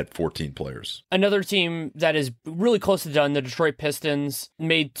Nwaba at 14 players. Another team that is really close to done, the Detroit Pistons,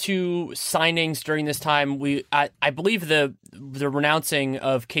 made 2 signings during this time. I believe the renouncing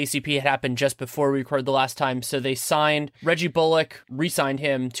of KCP had happened just before we recorded the last time. So they signed Reggie Bullock, re-signed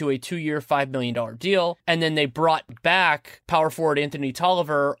him to a 2-year, $5 million deal. And then they brought back power forward Anthony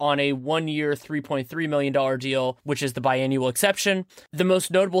Tolliver on a 1-year, $3.3 million deal, which is the biannual exception. The most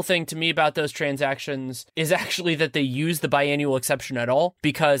notable thing to me about those transactions is actually that they use the biannual exception at all,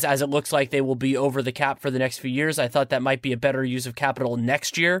 because as it looks like they will be over the cap for the next few years, I thought that might be a better use of capital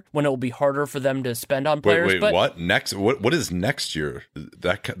next year when it will be harder for them to spend on players. Wait, what? Next? What is next year?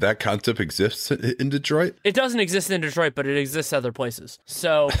 That concept exists in Detroit? It doesn't exist in Detroit, but it exists other places.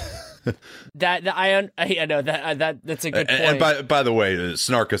 So that's a good point. And by the way,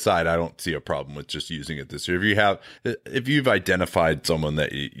 snark aside, I don't see a problem with just using it this year. If you've identified someone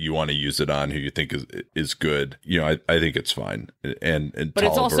that you want to use it on, who you think is good, I think it's fine. And but Tolliver,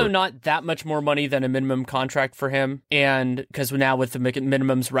 it's also not that much more money than a minimum contract for him, and because now with the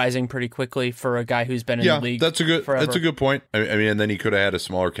minimums rising pretty quickly for a guy who's been in the league, that's a good point. I mean, and then he could have had a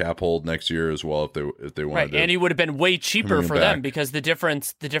smaller cap hold next year as well if they wanted. Right, and he would have been way cheaper for them because the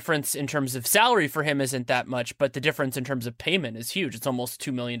difference in terms of salary for him isn't that much, but the difference in terms of payment is huge. It's almost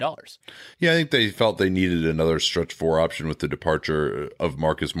 $2 million. Yeah, I think they felt they needed another stretch 4 option with the departure of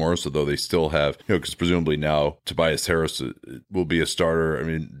Marcus Morris, although they still have, because presumably now Tobias Harris will be a starter. I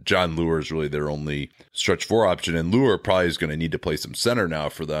mean, John Lure is really their only stretch 4 option, and Lure probably is going to need to play some center now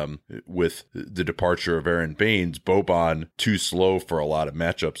for them with the departure of Aaron Baines. Boban too slow for a lot of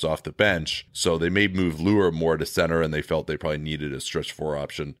matchups off the bench, so they may move Lure more to center, and they felt they probably needed a stretch 4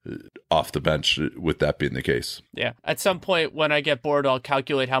 option off the bench with that being the case. Yeah, at some point when I get bored, I'll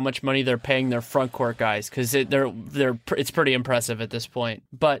calculate how much money they're paying their front court guys, because it's pretty impressive at this point.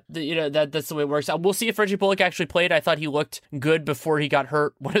 But that's the way it works. We'll see if Reggie Bullock actually played. I thought he looked good before he got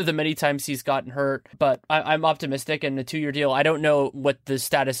hurt, one of the many times he's gotten hurt. But I'm optimistic, and a 2-year deal. I don't know what the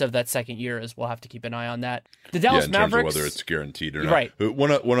status of that second year is. We'll have to keep an eye on that. The Dallas in Mavericks, terms of whether it's guaranteed or not. Right.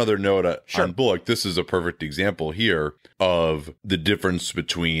 One other note on Bullock. This is a perfect example here of the difference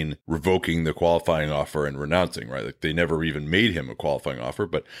between revoking the qualifying offer and renouncing, right? Like they never even made him a qualifying offer,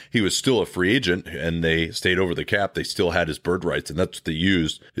 but he was still a free agent and they stayed over the cap. They still had his bird rights, and that's what they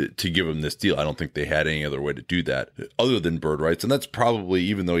used to give him this deal. I don't think they had any other way to do that other than bird rights. And that's probably,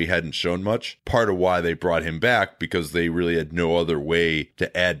 even though he hadn't shown much, part of why they brought him back, because they really had no other way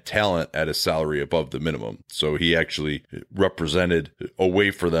to add talent at a salary above the minimum. So he actually represented a way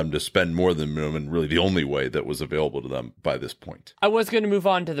for them to spend more than minimum, and really the only way that was available to them by this point. I was going to move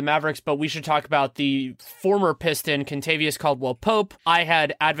on to the Mavericks, but we should talk about the former Piston, Kentavious Caldwell-Pope. I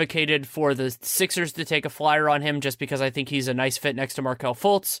had advocated for the Sixers to take a flyer on him just because I think he's a nice fit next to Markelle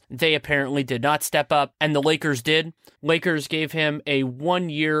Fultz. They apparently did not step up, and the Lakers did. Lakers gave him a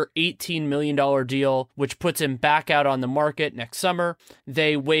 1-year, $18 million deal, which puts him back out on the market next summer.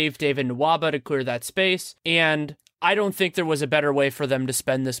 They waived David Nwaba to clear that space, and I don't think there was a better way for them to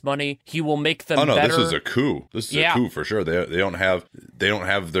spend this money. He will make them better. This is a coup. This is a coup for sure. They don't have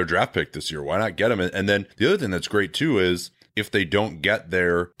their draft pick this year. Why not get him? And then the other thing that's great too is, if they don't get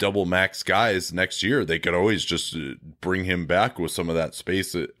their double max guys next year, they could always just bring him back with some of that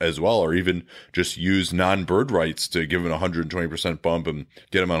space as well, or even just use non-bird rights to give him a 120% bump and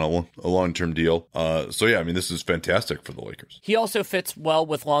get him on a long-term deal. So yeah, I mean, this is fantastic for the Lakers. He also fits well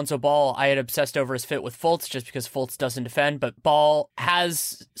with Lonzo Ball. I had obsessed over his fit with Fultz just because Fultz doesn't defend, but Ball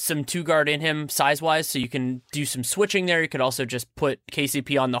has some two guard in him size-wise, so you can do some switching there. You could also just put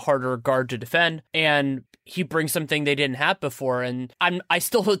KCP on the harder guard to defend, and he brings something they didn't have before. And I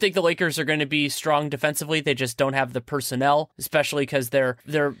still don't think the Lakers are going to be strong defensively. They just don't have the personnel, especially because they're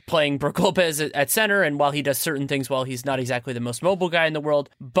playing Brook Lopez at center. And while he does certain things well, he's not exactly the most mobile guy in the world.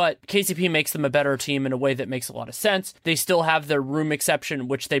 But KCP makes them a better team in a way that makes a lot of sense. They still have their room exception,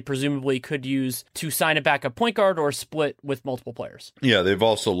 which they presumably could use to sign a backup point guard or split with multiple players. Yeah, they've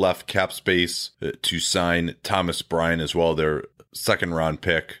also left cap space to sign Thomas Bryant as well. They're second round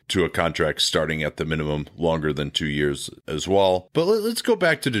pick to a contract starting at the minimum longer than 2 years as well. But let's go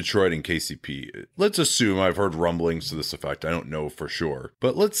back to Detroit and KCP. Let's assume, I've heard rumblings to this effect, I don't know for sure,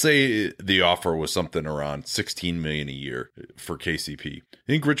 but let's say the offer was something around $16 million a year for KCP.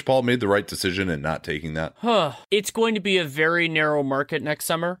 I think Rich Paul made the right decision in not taking that. It's going to be a very narrow market next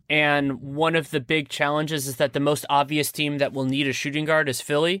summer, and one of the big challenges is that the most obvious team that will need a shooting guard is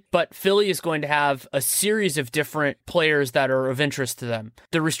Philly, but Philly is going to have a series of different players that are of interest to them.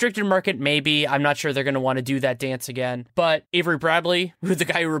 The restricted market, maybe. I'm not sure they're going to want to do that dance again. But Avery Bradley, who the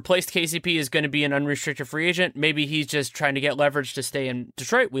guy who replaced KCP, is going to be an unrestricted free agent. Maybe he's just trying to get leverage to stay in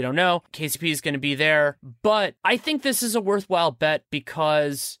Detroit. We don't know. KCP is going to be there. But I think this is a worthwhile bet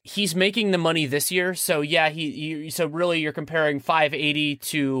because he's making the money this year. So yeah, so really you're comparing 580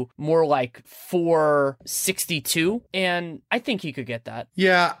 to more like 462. And I think he could get that.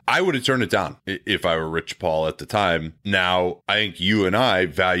 Yeah, I would have turned it down if I were Rich Paul at the time. Now, I think you and I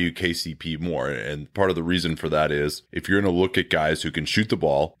value KCP more. And part of the reason for that is if you're going to look at guys who can shoot the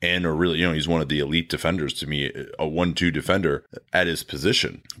ball and are really, he's one of the elite defenders to me, a 1-2 defender at his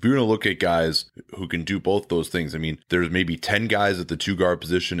position. If you're going to look at guys who can do both those things, I mean, there's maybe 10 guys at the 2 guard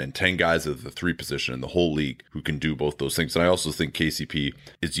position and 10 guys at the 3 position in the whole league who can do both those things. And I also think KCP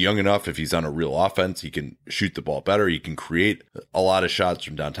is young enough. If he's on a real offense, he can shoot the ball better. He can create a lot of shots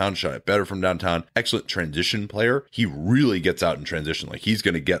from downtown, shot it better from downtown. Excellent transition player. He really gets out in transition. Like, he's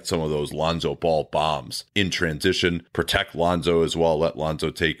going to get some of those Lonzo Ball bombs in transition, protect Lonzo as well, let Lonzo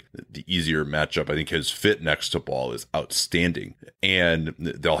take the easier matchup. I think his fit next to Ball is outstanding, and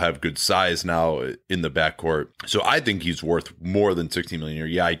they'll have good size now in the backcourt. So I think he's worth more than $16 million a year.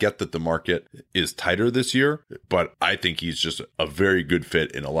 Yeah, I get that the market is tighter this year, but I think he's just a very good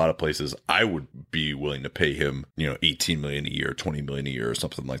fit in a lot of places. I would be willing to pay him, $18 million a year, $20 million a year or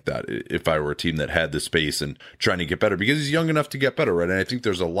something like that if I were a team that had the space and trying to get better, because he's young enough to get better, right? And I think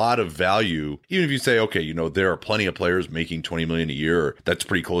there's a lot of value, even if you say, okay, there are plenty of players making $20 million a year, that's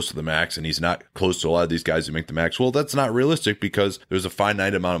pretty close to the max, and he's not close to a lot of these guys who make the max. Well, that's not realistic because there's a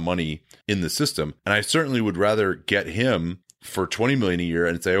finite amount of money in the system. And I certainly would rather get him for $20 million a year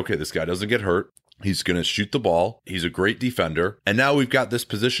and say, okay, this guy doesn't get hurt. He's going to shoot the ball. He's a great defender. And now we've got this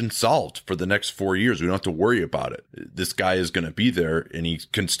position solved for the next 4 years. We don't have to worry about it. This guy is going to be there, and he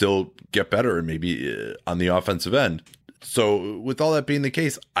can still get better, and maybe on the offensive end. So with all that being the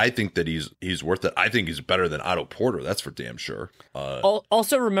case, I think that he's worth it. I think he's better than Otto Porter. That's for damn sure.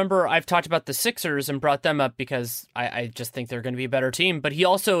 Also, remember, I've talked about the Sixers and brought them up because I just think they're going to be a better team. But he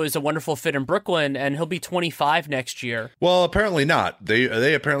also is a wonderful fit in Brooklyn, and he'll be 25 next year. Well, apparently not.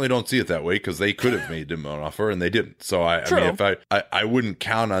 They apparently don't see it that way because they could have made him an offer, and they didn't. So I mean, if I wouldn't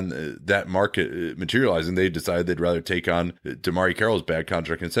count on that market materializing. They decided they'd rather take on DeMarre Carroll's bad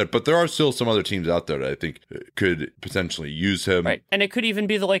contract instead. But there are still some other teams out there that I think could potentially use him. Right. And it could even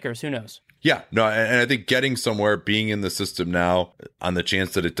be the Lakers. Who knows? Yeah, no, and I think getting somewhere, being in the system now, on the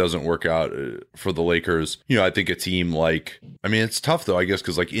chance that it doesn't work out for the Lakers, I think a team it's tough though, I guess,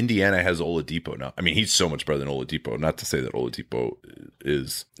 because like Indiana has Oladipo now. I mean, he's so much better than Oladipo. Not to say that Oladipo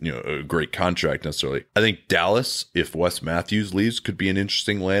is, a great contract necessarily. I think Dallas, if Wes Matthews leaves, could be an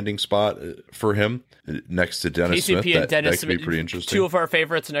interesting landing spot for him next to Dennis KCP Smith. And Dennis that could be pretty interesting. Two of our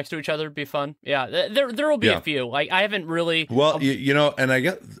favorites next to each other would be fun. Yeah, there will be a few. Like, I haven't really. Well, and I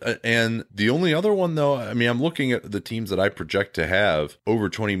get and. The only other one, though, I mean, I'm looking at the teams that I project to have over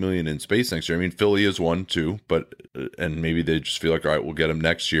 $20 million in space next year. I mean, Philly is one, too, and maybe they just feel like, all right, we'll get them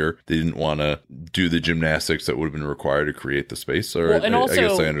next year. They didn't want to do the gymnastics that would have been required to create the space. Or well, and also, I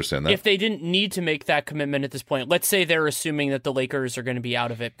guess I understand that. If they didn't need to make that commitment at this point, let's say they're assuming that the Lakers are going to be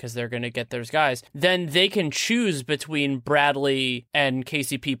out of it because they're going to get those guys, then then they can choose between Bradley and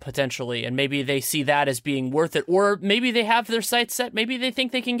KCP potentially, and maybe they see that as being worth it, or maybe they have their sights set. Maybe they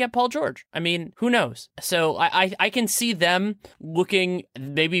think they can get Paul George. I mean, who knows? So I can see them looking,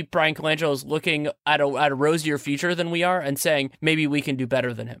 maybe Brian Colangelo is looking at a rosier future than we are and saying, maybe we can do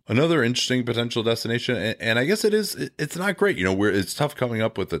better than him. Another interesting potential destination, and I guess it's not great. It's tough coming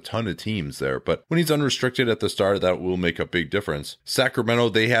up with a ton of teams there, but when he's unrestricted at the start, that will make a big difference. Sacramento,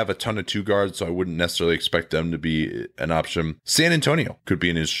 they have a ton of two guards, so I wouldn't necessarily expect them to be an option. San Antonio could be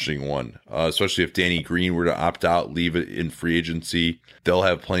an interesting one, especially if Danny Green were to opt out, leave it in free agency. They'll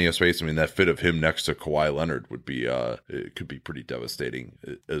have plenty of space. I mean, that fit of him next to Kawhi Leonard would be, it could be pretty devastating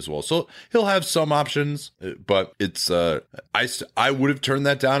as well. So he'll have some options, but it's, I would have turned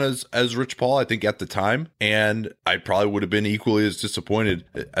that down as Rich Paul, I think, at the time, and I probably would have been equally as disappointed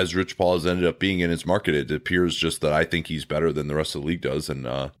as Rich Paul has ended up being in his market. It appears just that I think he's better than the rest of the league does, and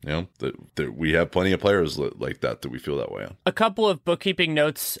that we have plenty of players like that we feel that way on. A couple of bookkeeping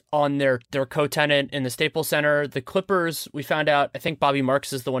notes on their co-tenant in the Staples Center. The Clippers, we found out, I think Bobby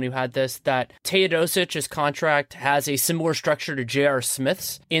Marks is the one who had this, that Teodosic's contract has a similar structure to J.R.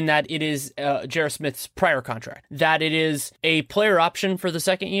 Smith's, in that it is J.R. Smith's prior contract, that it is a player option for the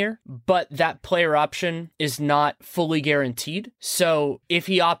second year, but that player option is not fully guaranteed. So if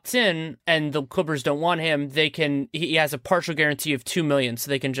he opts in and the Clippers don't want him, he has a partial guarantee of $2 million, so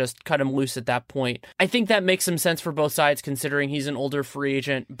they can just cut him loose at that point. I think that makes some sense for both sides, considering he's an older free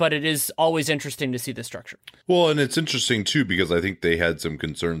agent, but it is always interesting to see the structure. Well, and it's interesting too, because I think they had some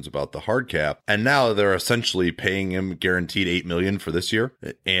concerns about the hard cap, and now they're essentially paying him guaranteed $8 million for this year.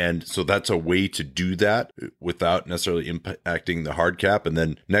 And so that's a way to do that without necessarily impacting the hard cap. And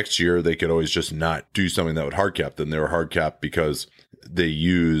then next year they could always just not do something that would hard cap. Then they were hard cap because they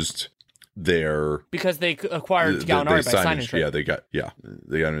used because they acquired Gallinari by signing trade. They got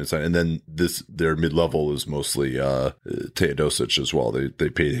him to sign, and then their mid level is mostly Teodosic as well. They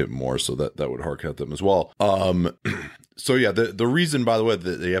paid him more, so that would hard cap them as well. So yeah, the reason, by the way,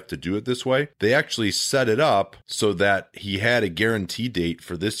 that they have to do it this way, they actually set it up so that he had a guarantee date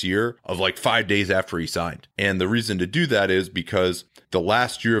for this year of like 5 days after he signed. And the reason to do that is because the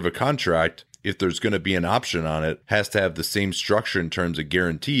last year of a contract, if there's going to be an option on it, has to have the same structure in terms of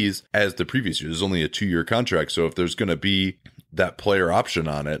guarantees as the previous year. There's only a 2-year contract. So if there's going to be that player option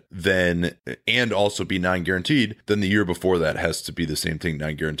on it, then, and also be non-guaranteed, then the year before that has to be the same thing,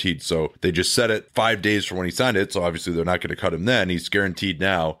 non-guaranteed. So they just set it 5 days from when he signed it. So obviously they're not going to cut him then. He's guaranteed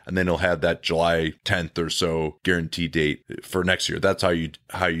now, and then he'll have that July 10th or so guarantee date for next year. That's how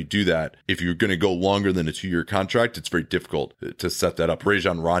you do that. If you're going to go longer than a 2-year contract, it's very difficult to set that up.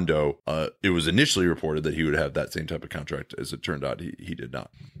 Rajon Rondo, it was initially reported that he would have that same type of contract. As it turned out, he did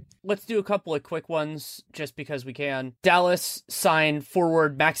not. Let's do a couple of quick ones just because we can. Dallas signed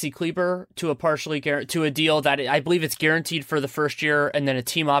forward Maxi Kleber to a deal that I believe it's guaranteed for the first year and then a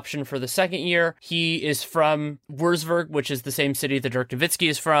team option for the second year. He is from Würzburg, which is the same city that Dirk Nowitzki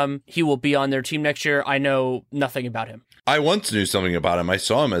is from. He will be on their team next year. I know nothing about him. I once knew something about him. I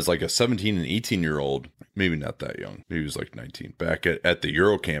saw him as like a 17 and 18-year-old, maybe not that young. Maybe he was like 19, back at the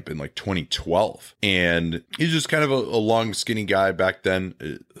Eurocamp in like 2012. And he's just kind of a long, skinny guy back then,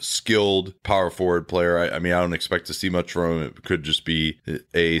 skilled power forward player. I mean, I don't expect to see much from him. It could just be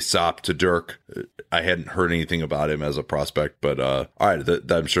a sop to Dirk. I hadn't heard anything about him as a prospect, but all right,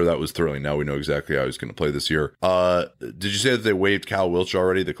 I'm sure that was thrilling. Now we know exactly how he's going to play this year. Did you say that they waived Cal Wilch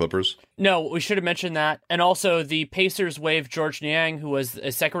already, the Clippers? No, we should have mentioned that. And also the Pacers waived George Niang, who was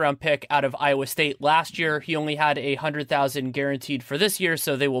a second-round pick out of Iowa State last year. He only had $100,000 guaranteed for this year,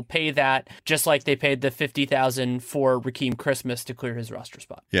 so they will pay that just like they paid the $50,000 for Rakeem Christmas to clear his roster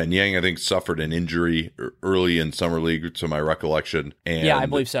spot. Yeah, Niang, I think, suffered an injury early in summer league, to my recollection. And yeah, I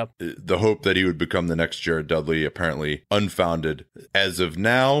believe so. The hope that he would become the next Jared Dudley, apparently unfounded. As of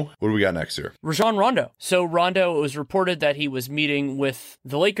now, what do we got next year? Rajon Rondo. So Rondo, it was reported that he was meeting with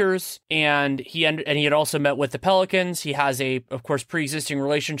the Lakers, and he had also met with the Pelicans. He has of course, pre-existing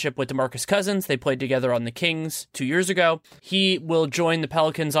relationship with DeMarcus Cousins. They played together on the Kings 2 years ago. He will join the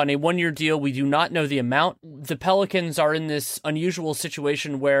Pelicans on a 1-year deal. We do not know the amount. The Pelicans are in this unusual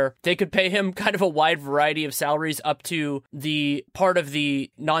situation where they could pay him kind of a wide variety of salaries up to the part of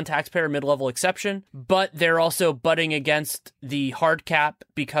the non-taxpayer mid-level exception, but they're also butting against the hard cap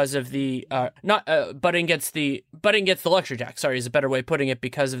because of the butting against the luxury tax. Sorry, is a better way of putting it,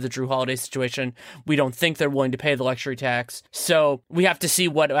 because of the Jrue Holiday Holiday situation. We don't think they're willing to pay the luxury tax. So we have to see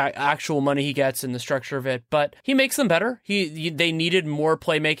what actual money he gets and the structure of it. But he makes them better. They needed more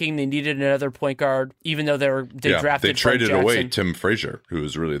playmaking. They needed another point guard, even though they drafted. They traded away Tim Frazier, who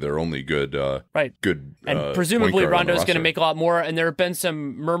was really their only good and presumably Rondo's going to make a lot more. And there have been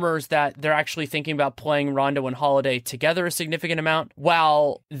some murmurs that they're actually thinking about playing Rondo and Holiday together a significant amount.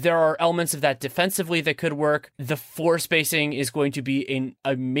 While there are elements of that defensively that could work, the floor spacing is going to be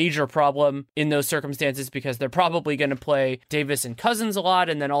a major problem in those circumstances because they're probably going to play Davis and Cousins a lot,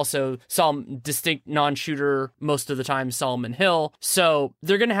 and then also some distinct non-shooter most of the time, Solomon Hill. So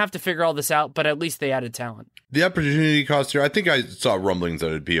they're going to have to figure all this out, but at least they added talent. The opportunity cost here, I think I saw rumblings that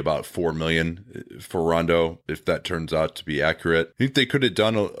it'd be about $4 million for Rondo, if that turns out to be accurate. I think they could have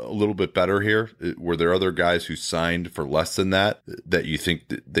done a little bit better here. Were there other guys who signed for less than that you think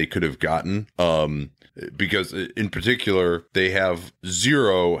that they could have gotten? Because in particular, they have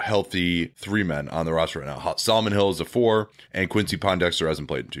 0 healthy 3 men on the roster right now. Solomon Hill is a 4, and Quincy Pondexter hasn't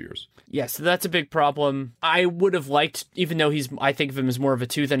played in 2 years. Yeah, so that's a big problem. I would have liked, even though I think of him as more of a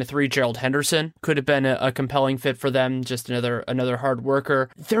 2 than a 3, Gerald Henderson could have been a compelling fit for them, just another hard worker.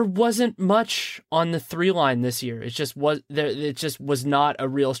 There wasn't much on the 3 line this year. It just was not a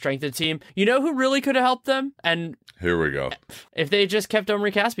real strength of the team. You know who really could have helped them? And here we go. If they just kept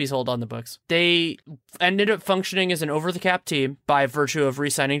Omri Caspi's hold on the books. They ended up functioning as an over-the-cap team by virtue of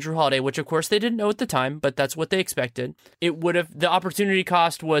re-signing Jrue Holiday, which of course they didn't know at the time, but that's what they expected. The opportunity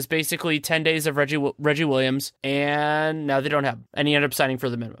cost was basically 10 days of Reggie Williams, and now they don't have him. And he ended up signing for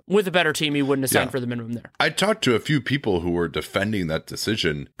the minimum. With a better team, he wouldn't have signed for the minimum there. I talked to a few people who were defending that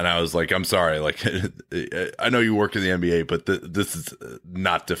decision, and I was like, I'm sorry, like, I know you work in the NBA, but this is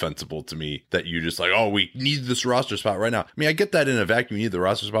not defensible to me that you just like, oh, we need this roster spot right now. I mean, I get that in a vacuum, you need the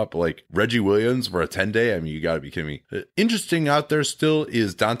roster spot, but like Reggie Williams for a 10-day, I mean, you got to be kidding me. Interesting out there still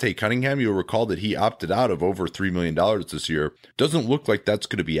is Dante Cunningham. You'll recall that he opted out of over $3 million this year. Doesn't look like that's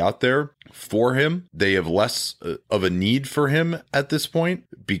going to be out there for him. They have less of a need for him at this point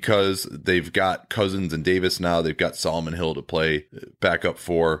because they've got Cousins and Davis now. They've got Solomon Hill to play backup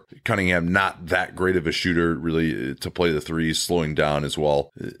for. Cunningham, not that great of a shooter really to play the threes, slowing down as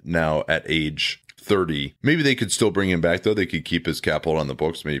well now at age 30. Maybe they could still bring him back, though. They could keep his cap hold on the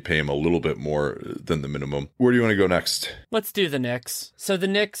books, maybe pay him a little bit more than the minimum. Where do you want to go next? Let's do the Knicks. So the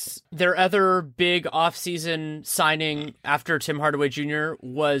Knicks, their other big offseason signing after Tim Hardaway Jr.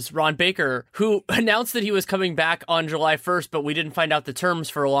 was Ron Baker, who announced that he was coming back on July 1st, but we didn't find out the terms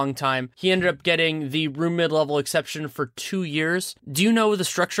for a long time. He ended up getting the room mid-level exception for 2 years. Do you know the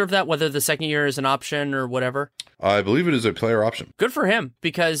structure of that, whether the second year is an option or whatever? I believe it is a player option. Good for him,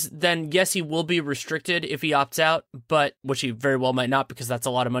 because then, yes, he will be restricted if he opts out, but which he very well might not, because that's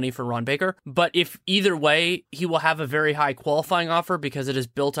a lot of money for Ron Baker. But if either way, he will have a very high qualifying offer because it is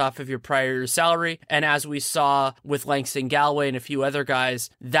built off of your prior year's salary. And as we saw with Langston Galloway and a few other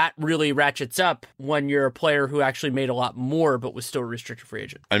guys, that really ratchets up when you're a player who actually made a lot more but was still a restricted free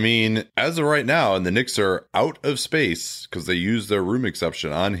agent. I mean, as of right now, and the Knicks are out of space because they used their room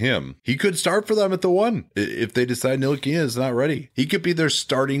exception on him, he could start for them at the 1 if they decide Ntilikina is not ready. He could be their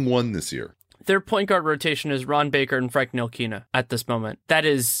starting 1 this year. Their point guard rotation is Ron Baker and Frank Ntilikina at this moment. That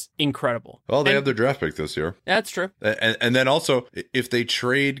is incredible. Well, they have their draft pick this year. That's true. And then also, if they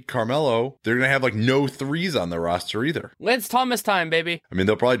trade Carmelo, they're going to have like no 3s on the roster either. It's Thomas time, baby. I mean,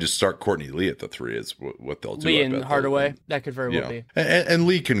 they'll probably just start Courtney Lee at the 3 is what they'll do. Lee and Hardaway. That could very well be. And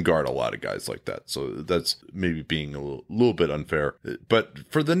Lee can guard a lot of guys like that. So that's maybe being a little bit unfair.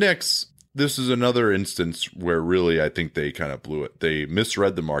 But for the Knicks, this is another instance where really I think they kind of blew it. They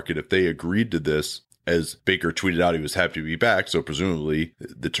misread the market. If they agreed to this, as Baker tweeted out, he was happy to be back. So presumably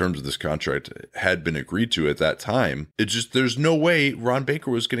the terms of this contract had been agreed to at that time. It's just, there's no way Ron Baker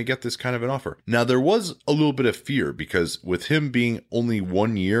was going to get this kind of an offer. Now, there was a little bit of fear because with him being only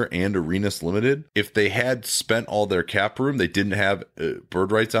 1 year and Arenas limited, if they had spent all their cap room, they didn't have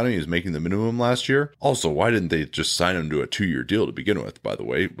bird rights on him. He was making the minimum last year. Also, why didn't they just sign him to a 2-year deal to begin with, by the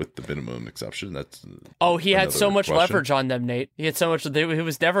way, with the minimum exception? That's he had so much leverage on them, Nate. He had so much, he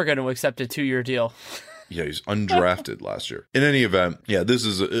was never going to accept a 2-year deal. Yeah, he's undrafted last year. In any event, yeah, this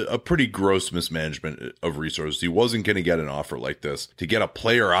is a pretty gross mismanagement of resources. He wasn't going to get an offer like this. To get a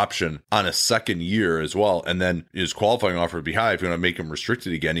player option on a second year as well, and then his qualifying offer would be high. If you want to make him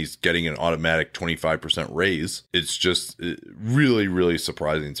restricted again, he's getting an automatic 25% raise. It's just really, really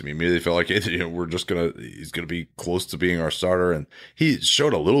surprising to me. Maybe they felt like, hey, he's going to be close to being our starter. And he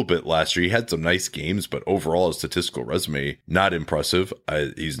showed a little bit last year. He had some nice games, but overall his statistical resume, not impressive.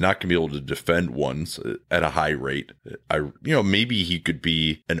 He's not going to be able to defend ones. at a high rate. Maybe he could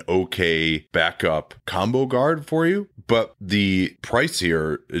be an okay backup combo guard for you, but the price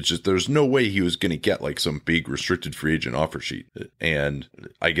here, it's just, there's no way he was going to get like some big restricted free agent offer sheet. And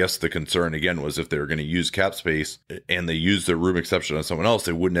I guess the concern again was if they were going to use cap space and they used their room exception on someone else,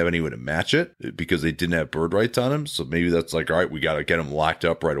 they wouldn't have anyone to match it because they didn't have bird rights on him. So maybe that's like, all right, we got to get him locked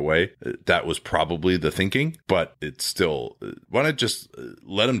up right away. That was probably the thinking, but it's still, why not just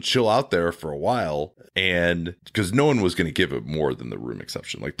let him chill out there for a while? And because no one was going to give it more than the room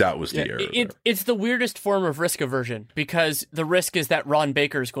exception. Like that was the error. It's the weirdest form of risk aversion because the risk is that Ron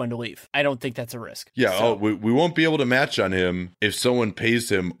Baker is going to leave. I don't think that's a risk. Yeah. So, we won't be able to match on him if someone pays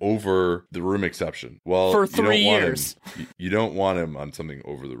him over the room exception. Well, for 3 years. You don't want him on something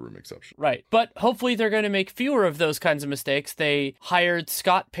over the room exception. Right. But hopefully they're going to make fewer of those kinds of mistakes. They hired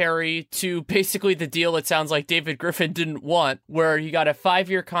Scott Perry to basically the deal it sounds like David Griffin didn't want, where he got a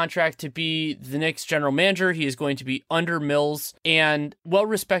 5-year contract to be the Knicks general manager. He is going to be under Mills and well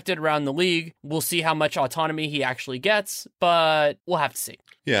respected around the league. We'll see how much autonomy he actually gets, but we'll have to see.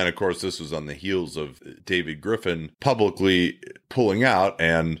 Yeah, and of course, this was on the heels of David Griffin publicly pulling out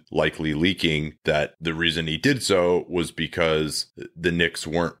and likely leaking that the reason he did so was because the Knicks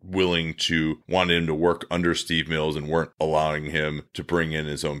weren't willing to want him to work under Steve Mills and weren't allowing him to bring in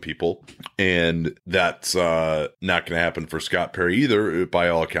his own people. And that's not going to happen for Scott Perry either. By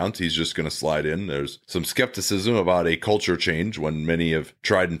all accounts, he's just going to slide in. There's some skepticism about a culture change when many have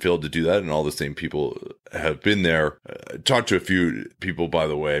tried and failed to do that, and all the same people have been there. Talked to a few people, by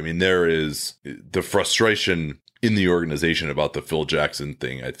the way. I mean, there is the frustration in the organization about the Phil Jackson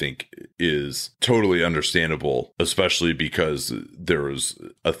thing, I think, is totally understandable, especially because there was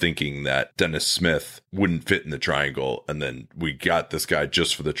a thinking that Dennis Smith wouldn't fit in the triangle. And then we got this guy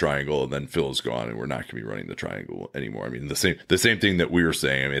just for the triangle, and then Phil's gone and we're not going to be running the triangle anymore. I mean, the same thing that we were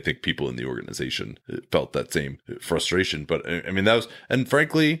saying. I mean, I think people in the organization felt that same frustration. But I mean, and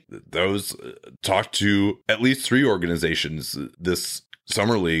frankly, those talked to at least 3 organizations this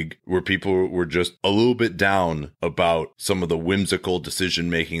summer league where people were just a little bit down about some of the whimsical decision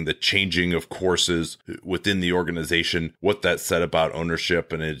making, the changing of courses within the organization, what that said about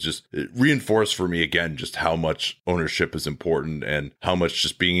ownership. And it reinforced for me again just how much ownership is important and how much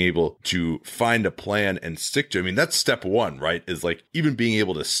just being able to find a plan and stick to. I mean, that's step one, right? Is like even being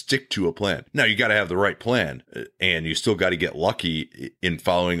able to stick to a plan. Now you got to have the right plan, and you still got to get lucky in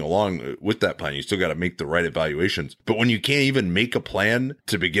following along with that plan. You still got to make the right evaluations. But when you can't even make a plan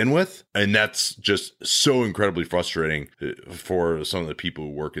to begin with, and that's just so incredibly frustrating for some of the people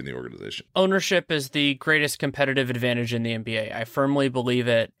who work in the organization. Ownership is the greatest competitive advantage in the NBA. I firmly believe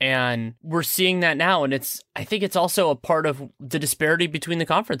it, and we're seeing that now, and I think it's also a part of the disparity between the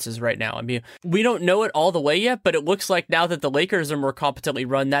conferences right now. I mean, we don't know it all the way yet, but it looks like now that the Lakers are more competently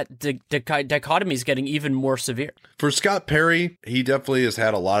run, that dichotomy is getting even more severe. For Scott Perry, he definitely has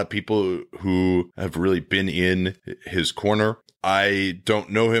had a lot of people who have really been in his corner. I don't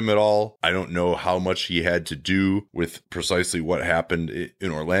know him at all. I don't know how much he had to do with precisely what happened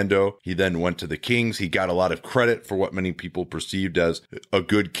in Orlando. He then went to the Kings. He got a lot of credit for what many people perceived as a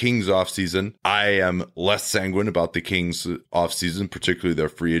good Kings offseason. I am less sanguine about the Kings offseason, particularly their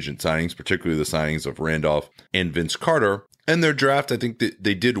free agent signings, particularly the signings of Randolph and Vince Carter. And their draft, I think that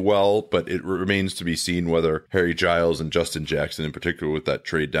they did well, but it remains to be seen whether Harry Giles and Justin Jackson, in particular with that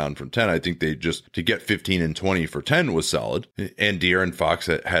trade down from 10, I think they just, to get 15 and 20 for 10 was solid. And De'Aaron Fox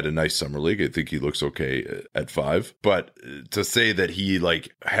had a nice summer league. I think he looks okay at 5. But to say that he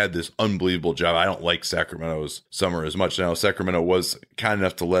had this unbelievable job, I don't like Sacramento's summer as much. Now, Sacramento was kind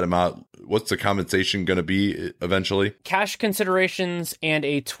enough to let him out. What's the compensation going to be eventually? Cash considerations and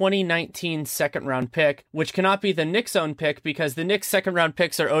a 2019 second round pick, which cannot be the Knicks' own pick because the Knicks' second round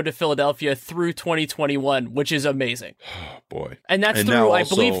picks are owed to Philadelphia through 2021, which is amazing. Oh, boy. And that's through, I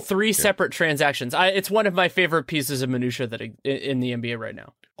believe, 3 separate transactions. It's one of my favorite pieces of minutia that in the NBA right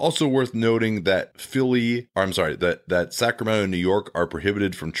now. Also worth noting that that Sacramento and New York are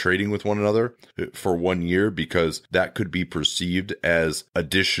prohibited from trading with one another for 1 year because that could be perceived as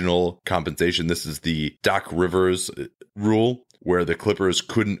additional compensation. This is the Doc Rivers rule, where the Clippers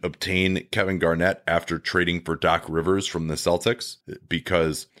couldn't obtain Kevin Garnett after trading for Doc Rivers from the Celtics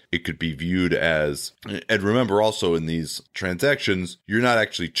because it could be viewed as, and remember also in these transactions, you're not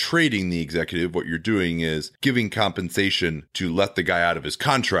actually trading the executive. What you're doing is giving compensation to let the guy out of his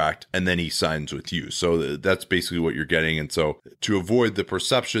contract and then he signs with you. So that's basically what you're getting. And so to avoid the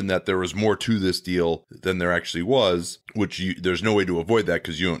perception that there was more to this deal than there actually was, there's no way to avoid that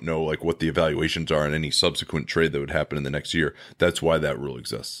because you don't know what the evaluations are in any subsequent trade that would happen in the next year. That's why that rule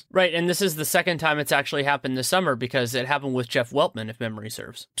exists. Right. And this is the second time it's actually happened this summer because it happened with Jeff Weltman, if memory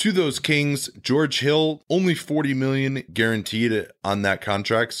serves. to those Kings, George Hill, only $40 million guaranteed on that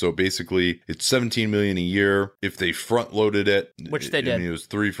contract. So basically it's $17 million a year. If they front loaded it, which they did. I mean, it was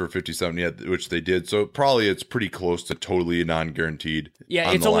 3 for 57, yeah, which they did. So probably it's pretty close to totally non-guaranteed.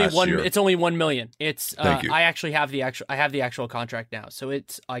 Yeah, it's only $1 million. It's Thank you. I actually have the actual contract now, so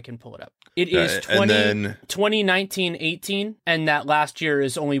I can pull it up. It is 2019-18, and that last year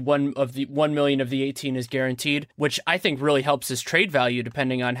is only $1 million of the 18 is guaranteed, which I think really helps his trade value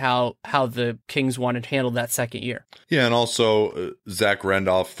depending on how the Kings wanted to handle that second year. Yeah, and also Zach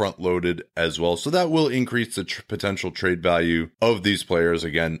Randolph front loaded as well, so that will increase the potential trade value of these players.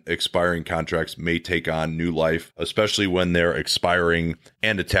 Again, expiring contracts may take on new life, especially when they're expiring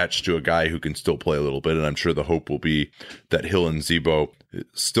and attached to a guy who can still play a little bit. And I'm sure the hope will be that Hill and Zebo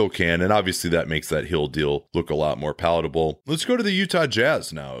still can. And obviously that makes that Hill deal look a lot more palatable. Let's go to the Utah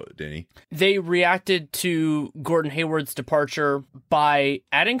Jazz now, Danny. They reacted to Gordon Hayward's departure by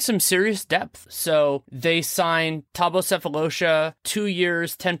adding some serious depth. So they signed Thabo Sefolosha, 2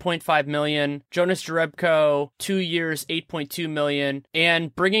 years, $10.5 million, Jonas Jerebko, 2 years, $8.2 million,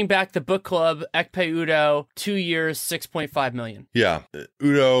 and bringing back the book club, Ekpe Udoh, 2 years, $6.5 million. Yeah,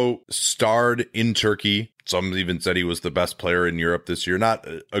 Udoh starred in Turkey. Some even said he was the best player in Europe this year. Not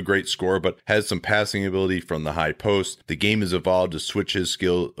a great scorer, but has some passing ability from the high post. The game has evolved to switch his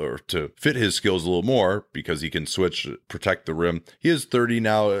skill, or to fit his skills a little more, because he can switch, protect the rim. He is 30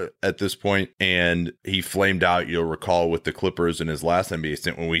 now at this point, and he flamed out, you'll recall, with the Clippers in his last NBA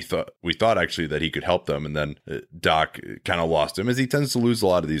stint, when we thought actually that he could help them, and then Doc kind of lost him, as he tends to lose a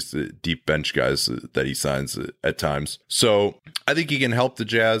lot of these deep bench guys that he signs at times. So I think he can help the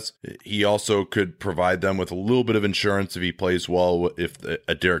Jazz. He also could provide them with a little bit of insurance if he plays well. If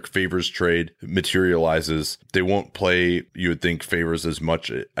a Derek Favors trade materializes, they won't play, you would think, Favors as much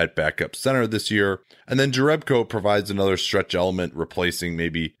at backup center this year. And then Jerebko provides another stretch element, replacing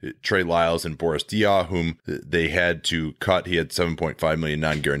maybe Trey Lyles and Boris Diaw, whom they had to cut. He had $7.5 million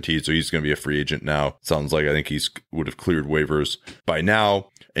non-guaranteed, so he's going to be a free agent now. Sounds like I think he's would have cleared waivers by now.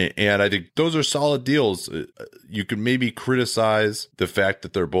 And I think those are solid deals. You could maybe criticize the fact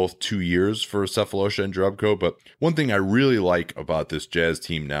that they're both 2 years for Sefolosha and Jerebko, but one thing I really like about this Jazz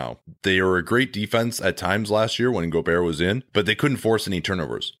team now, they were a great defense at times last year when Gobert was in, but they couldn't force any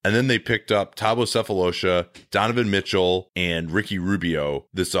turnovers. And then they picked up Thabo Sefolosha, Donovan Mitchell, and Ricky Rubio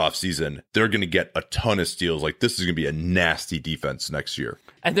this offseason. They're going to get a ton of steals. Like, this is going to be a nasty defense next year.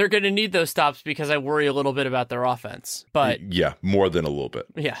 And they're going to need those stops, because I worry a little bit about their offense. But yeah, more than a little bit.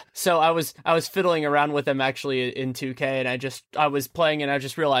 Yeah. So I was fiddling around with them actually in 2K, and I was playing, and I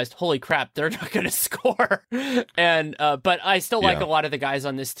just realized, holy crap, they're not going to score. And but I still like a lot of the guys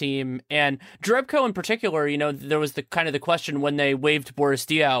on this team, and Jerebko in particular. You know, there was the question when they waived Boris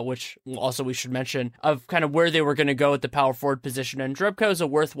Diaw, which also we should mention, of kind of where they were going to go at the power forward position. And Jerebko is a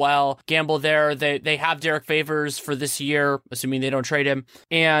worthwhile gamble there. They have Derek Favors for this year, assuming they don't trade him.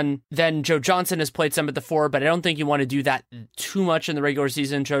 And then Joe Johnson has played some at the 4, but I don't think you want to do that too much in the regular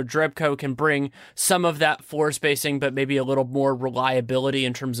season. Joe Jerebko can bring some of that floor spacing, but maybe a little more reliability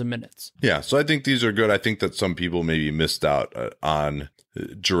in terms of minutes. Yeah, so I think these are good. I think that some people maybe missed out on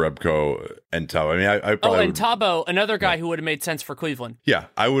Jerebko and Thabo. I mean, I probably and Thabo, another guy who would have made sense for Cleveland. Yeah,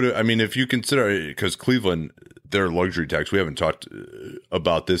 I would. I mean, if you consider, because Cleveland, their luxury tax, we haven't talked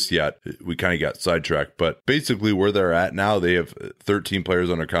about this yet. We kind of got sidetracked, but basically where they're at now, they have 13 players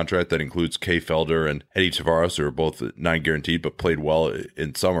under contract. That includes Kay Felder and Eddie Tavares, who are both non-guaranteed but played well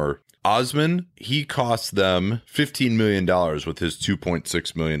in summer. Osman, he cost them $15 million with his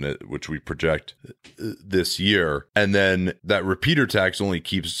 $2.6 million, which we project this year. And then that repeater tax only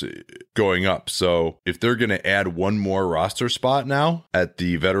keeps going up. So if they're going to add one more roster spot now at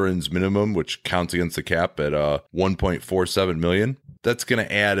the veterans minimum, which counts against the cap at $1.47 million, that's going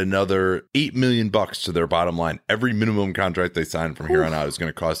to add another $8 million to their bottom line. Every minimum contract they sign from here on out is going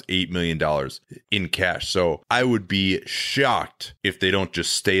to cost $8 million in cash. So I would be shocked if they don't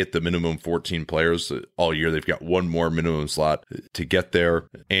just stay at the minimum 14 players all year. They've got one more minimum slot to get there.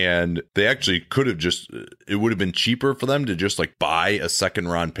 And they actually could have it would have been cheaper for them to just like buy a second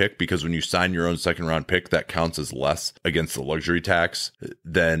round pick, because when you sign your own second round pick, that counts as less against the luxury tax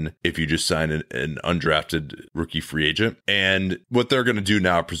than if you just sign an undrafted rookie free agent. And what they're going to do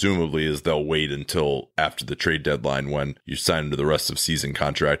now, presumably, is they'll wait until after the trade deadline when you sign into the rest of season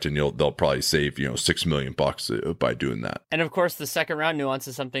contract, and they'll probably save $6 million by doing that. And of course, the second round nuance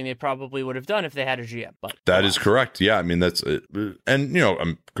is something they probably would have done if they had a GM. But that is correct. Yeah, I mean that's it.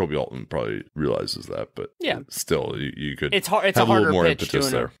 And Kobe Altman probably realizes that, but yeah, still you could. It's hard. It's have a harder little more pitch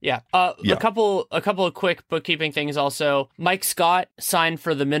impetus there. Yeah. A couple of quick bookkeeping things. Also, Mike Scott signed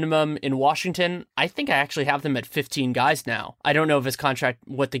for the minimum in Washington. I think I actually have them at 15 guys now. I don't know of his contract,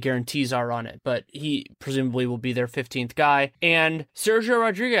 what the guarantees are on it, but he presumably will be their 15th guy. And Sergio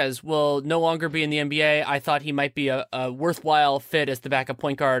Rodriguez will no longer be in the NBA. I thought he might be a worthwhile fit as the backup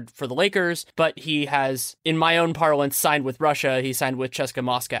point guard for the Lakers, but he has, in my own parlance, signed with Russia. He signed with CSKA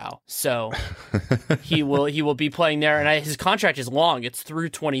Moscow. So he will be playing there. And his contract is long. It's through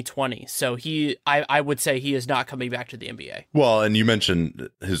 2020. So I would say he is not coming back to the NBA. Well, and you mentioned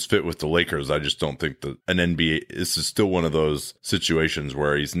his fit with the Lakers. I just don't think that an NBA, this is still one of those situations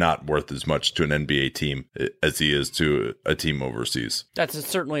where he's not worth as much to an NBA team as he is to a team overseas. That's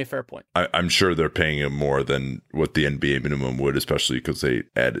certainly a fair point. I'm sure they're paying him more than what the NBA minimum would, especially because they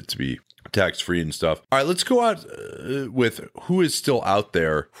add it to be tax-free and stuff. All right, let's go out with who is still out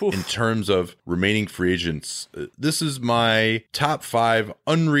there in terms of remaining free agents. This is my top 5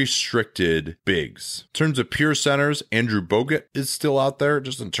 unrestricted bigs. In terms of pure centers, Andrew Bogut is still out there.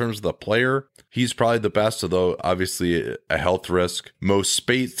 Just in terms of the player, he's probably the best, although obviously a health risk. Mo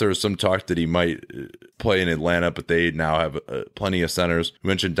Spates, there's some talk that he might play in Atlanta, but they now have plenty of centers. We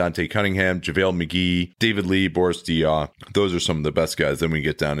mentioned Dante Cunningham, JaVale McGee, David Lee, Boris Diaw. Those are some of the best guys. Then we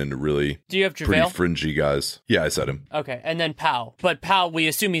get down into really Do you have JaVale? Pretty fringy guys. Yeah, I said him. Okay, and then Powell. But Powell, we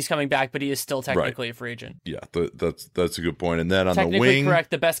assume he's coming back, but he is still technically a free agent. Yeah, that's a good point. And then on the wing, technically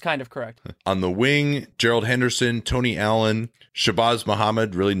correct, the best kind of correct. On the wing, Gerald Henderson, Tony Allen, Shabazz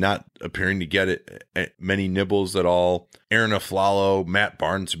Muhammad, really not appearing to get many nibbles at all. Aaron Aflalo, Matt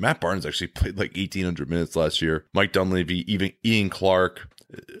Barnes. Matt Barnes actually played like 1,800 minutes last year. Mike Dunleavy, even Ian Clark.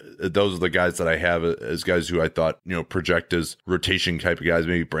 Those are the guys that I have as guys who I thought, project as rotation type of guys.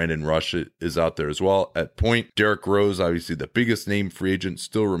 Maybe Brandon Rush is out there as well. At point, Derrick Rose, obviously the biggest name free agent,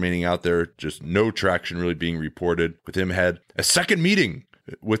 still remaining out there. Just no traction really being reported with him. Had a second meeting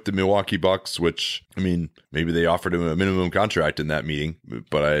with the Milwaukee Bucks, which, I mean, maybe they offered him a minimum contract in that meeting,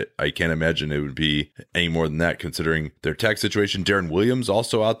 but I can't imagine it would be any more than that considering their tax situation. Darren Williams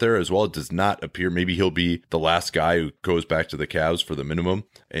also out there as well. It does not appear, maybe he'll be the last guy who goes back to the Cavs for the minimum.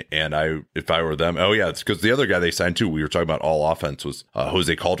 And if I were them, it's because the other guy they signed too, we were talking about all offense, was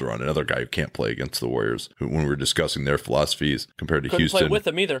Jose Calderon, another guy who can't play against the Warriors when we were discussing their philosophies compared to Couldn't Houston. play with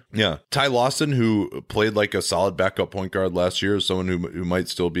them either. Yeah. Ty Lawson, who played like a solid backup point guard last year, is someone who might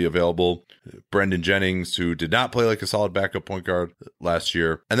still be available. Brendan Jennings, who did not play like a solid backup point guard last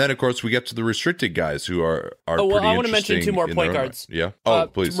year. And then, of course, we get to the restricted guys who are pretty interesting. I want to mention 2 more point guards. Yeah.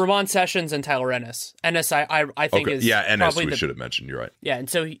 Please. Ramon Sessions and Tyler Ennis. Ennis, I think is Ennis probably we should have mentioned. You're right. Yeah, and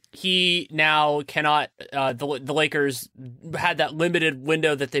so he now cannot. The Lakers had that limited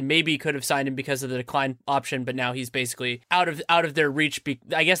window that they maybe could have signed him because of the decline option, but now he's basically out of their reach.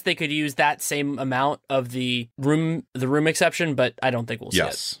 I guess they could use that same amount of the room exception, but I don't think we'll see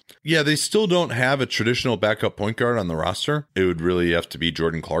it. Yeah, they still don't have a traditional backup point guard on the roster. It would really have to be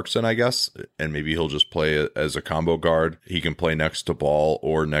Jordan Clarkson, I guess, and maybe he'll just play as a combo guard. He can play next to Ball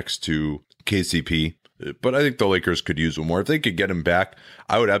or next to KCP. But I think the Lakers could use one more. If they could get him back,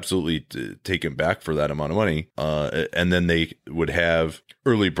 I would absolutely take him back for that amount of money. And then they would have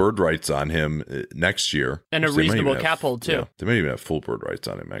early bird rights on him next year. And a reasonable cap hold, too. Yeah, they might even have full bird rights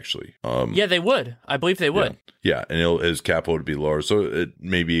on him, actually. Yeah, they would. I believe they would. Yeah, and his cap hold would be lower. So it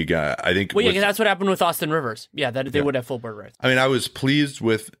may be a guy, I think. Well, that's what happened with Austin Rivers. Yeah, they would have full bird rights. I mean, I was pleased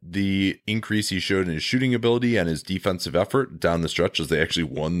with the increase he showed in his shooting ability and his defensive effort down the stretch as they actually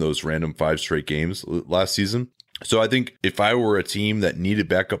won those random 5 straight games last season. So I think if I were a team that needed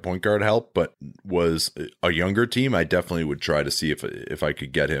backup point guard help, but was a younger team, I definitely would try to see if I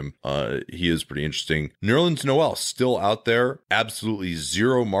could get him. He is pretty interesting. Nerlens Noel still out there. Absolutely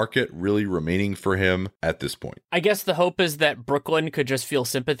zero market really remaining for him at this point. I guess the hope is that Brooklyn could just feel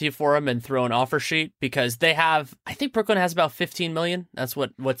sympathy for him and throw an offer sheet because they have, I think Brooklyn has about 15 million. That's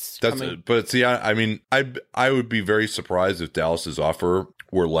what's coming. But see, I mean, I would be very surprised if Dallas's offer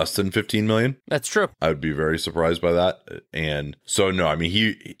were less than 15 million. That's true. I would be very surprised by that. And so, no, I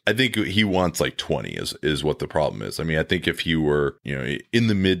mean, I think he wants like 20 is what the problem is. I mean, I think if he were, in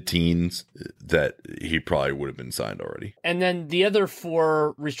the mid-teens, that he probably would have been signed already. And then the other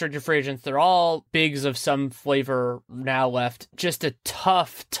 4 restricted free agents, they're all bigs of some flavor now left. Just a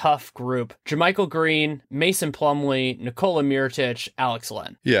tough group. JaMychal Green, Mason Plumlee, Nikola Mirotic, Alex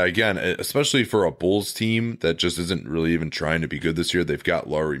Len. Yeah, again, especially for a Bulls team that just isn't really even trying to be good this year. They've got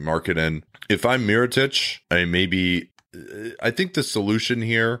Lauri Markkanen. If I'm Mirotic, I think the solution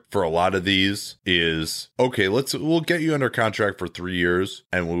here for a lot of these is, okay, we'll get you under contract for 3 years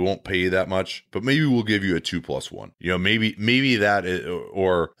and we won't pay you that much, but maybe we'll give you a 2+1. Maybe that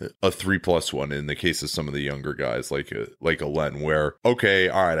or a 3+1 in the case of some of the younger guys like a Len, where, okay,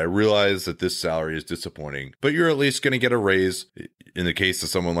 all right, I realize that this salary is disappointing, but you're at least going to get a raise. in the case of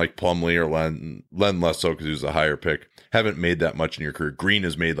someone like Plumlee or Len less so because he was a higher pick, haven't made that much in your career. Green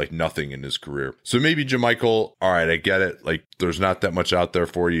has made like nothing in his career. So maybe JaMychal, all right, I get it. Like there's not that much out there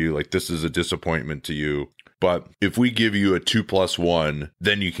for you. Like this is a disappointment to you. But if we give you a 2+1,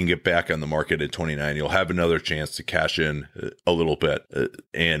 then you can get back on the market at 29. You'll have another chance to cash in a little bit,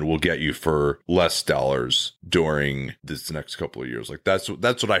 and we'll get you for less dollars during this next couple of years. Like that's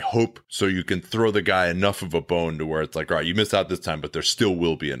what I hope. So you can throw the guy enough of a bone to where it's like, all right, you missed out this time, but there still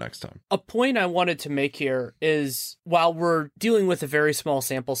will be a next time. A point I wanted to make here is while we're dealing with a very small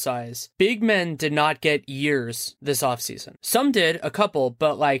sample size, big men did not get years this offseason. Some did, a couple,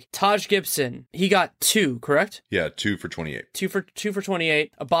 but like Taj Gibson, he got 2, correct? Yeah, 2 for 28. 2 for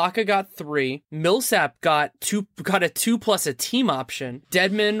 28. Ibaka got 3. Millsap got a 2 plus a team option.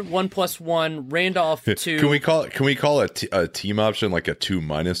 Dedmon 1+1. Randolph 2. Can we call a team option like a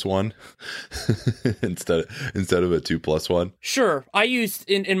 2-1 instead of a 2+1? Sure. I used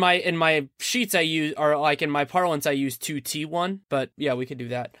in my sheets or like in my parlance I used 2T1, but yeah, we could do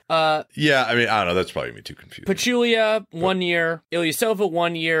that. Yeah, I mean I don't know. That's probably gonna be too confusing. Pachulia 1 year. Ilyasova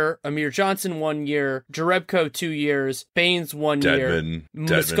 1 year. Amir Johnson 1 year. Jerebko 2 years, Baines 1 year,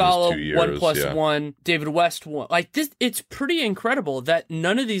 Muscala 1+1, David West 1. Like this, it's pretty incredible that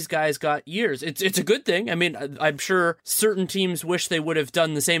none of these guys got years. It's a good thing. I mean, I'm sure certain teams wish they would have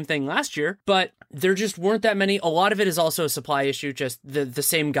done the same thing last year, but there just weren't that many. A lot of it is also a supply issue. Just the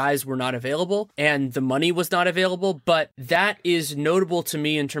same guys were not available and the money was not available. But that is notable to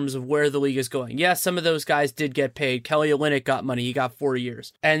me in terms of where the league is going. Yes, some of those guys did get paid. Kelly Olynyk got money. He got 4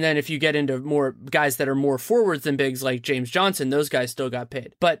 years. And then if you get into more guys that are more forwards than bigs like James Johnson, those guys still got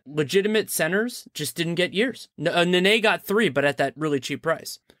paid. But legitimate centers just didn't get years. Nene got 3, but at that really cheap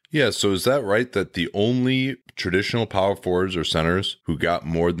price. Yeah, so is that right that the only traditional power forwards or centers who got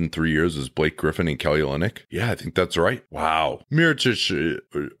more than 3 years is Blake Griffin and Kelly Olynyk? Yeah, I think that's right. Wow. Mirotic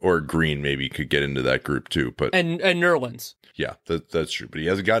or Green maybe could get into that group too, but and Nerlens. Yeah, that's true, but he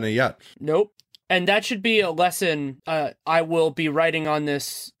hasn't gotten it yet. Nope. And that should be a lesson. I will be writing on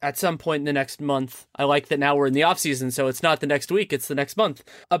this at some point in the next month. I like that now we're in the off season, so it's not the next week, it's the next month,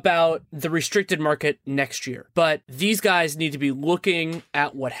 about the restricted market next year. But these guys need to be looking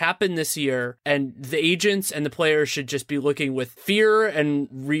at what happened this year, and the agents and the players should just be looking with fear and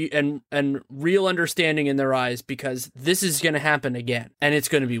real understanding in their eyes, because this is going to happen again, and it's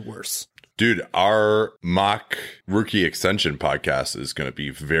going to be worse. Dude, our mock rookie extension podcast is going to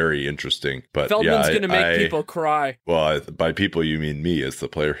be very interesting. But Feldman's going to make people cry. Well, by people you mean me as the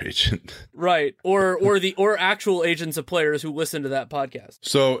player agent, right? Or actual agents of players who listen to that podcast.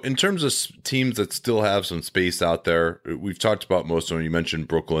 So, in terms of teams that still have some space out there, we've talked about most of them. You mentioned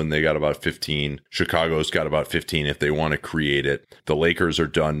Brooklyn; they got about 15. Chicago's got about 15 if they want to create it. The Lakers are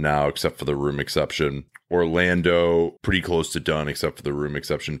done now, except for the room exception. Orlando, pretty close to done, except for the room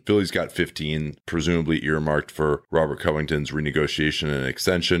exception. Philly's got 15, presumably earmarked for Robert Covington's renegotiation and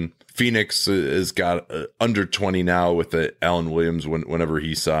extension. Phoenix has got under 20 now with Allen Williams whenever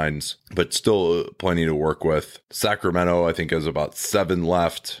he signs, but still plenty to work with. Sacramento, I think, has about 7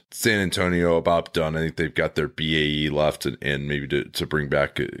 left. San Antonio, about done. I think they've got their BAE left and maybe to bring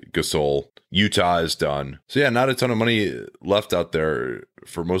back Gasol. Utah is done. So yeah, not a ton of money left out there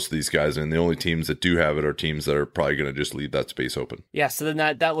for most of these guys, and the only teams that do have it are teams that are probably going to just leave that space open. Yeah, so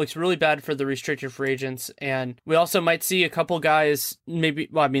then that looks really bad for the restricted free agents, and we also might see a couple guys, maybe,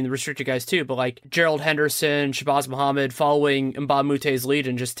 well, I mean, the restricted guys too, but like Gerald Henderson, Shabazz Muhammad following Mbah Mute's lead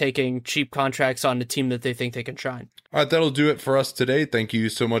and just taking cheap contracts on a team that they think they can shine. All right, that'll do it for us today. Thank you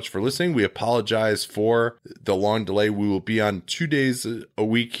so much for listening. We apologize for the long delay. We will be on 2 days a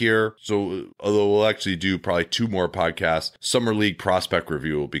week here. So although we'll actually do probably 2 more podcasts, Summer League prospect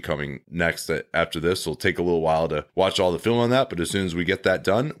review will be coming next after this. It'll take a little while to watch all the film on that, but as soon as we get that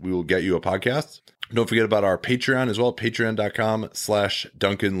done, we will get you a podcast. Don't forget about our Patreon as well,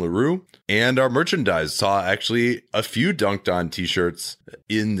 patreon.com/Duncan Leroux. And our merchandise. Saw actually a few Dunked On t-shirts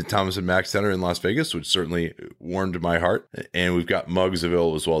in the Thomas and Mack Center in Las Vegas, which certainly warmed my heart. And we've got mugs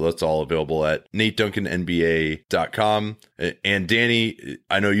available as well. That's all available at NateDuncanNBA.com. And Danny,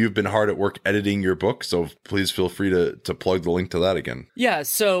 I know you've been hard at work editing your book, so please feel free to plug the link to that again. Yeah,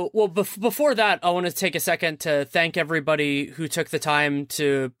 so, well, before that, I want to take a second to thank everybody who took the time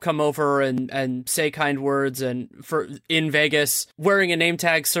to come over and say kind words, and for in Vegas. Wearing a name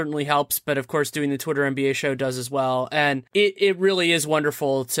tag certainly helps, but of course doing the Twitter NBA show does as well. And it really is wonderful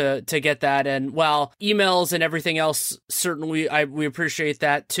wonderful to get that. And while emails and everything else, certainly we appreciate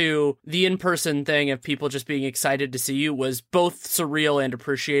that too, the in-person thing of people just being excited to see you was both surreal and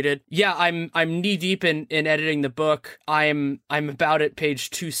appreciated. Yeah, I'm knee deep in editing the book. I'm about at page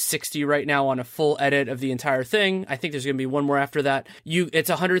 260 right now on a full edit of the entire thing. I think there's going to be one more after that. It's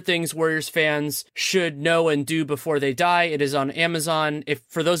 100 things Warriors fans should know and do before they die. It is on Amazon. If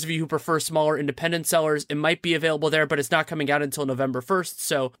for those of you who prefer smaller independent sellers, it might be available there, but it's not coming out until November 1st.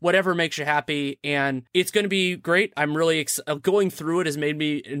 So whatever makes you happy, and it's going to be great. I'm really going through it has made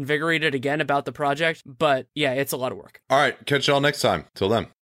me invigorated again about the project, but yeah, it's a lot of work. All right, catch y'all next time. Till then.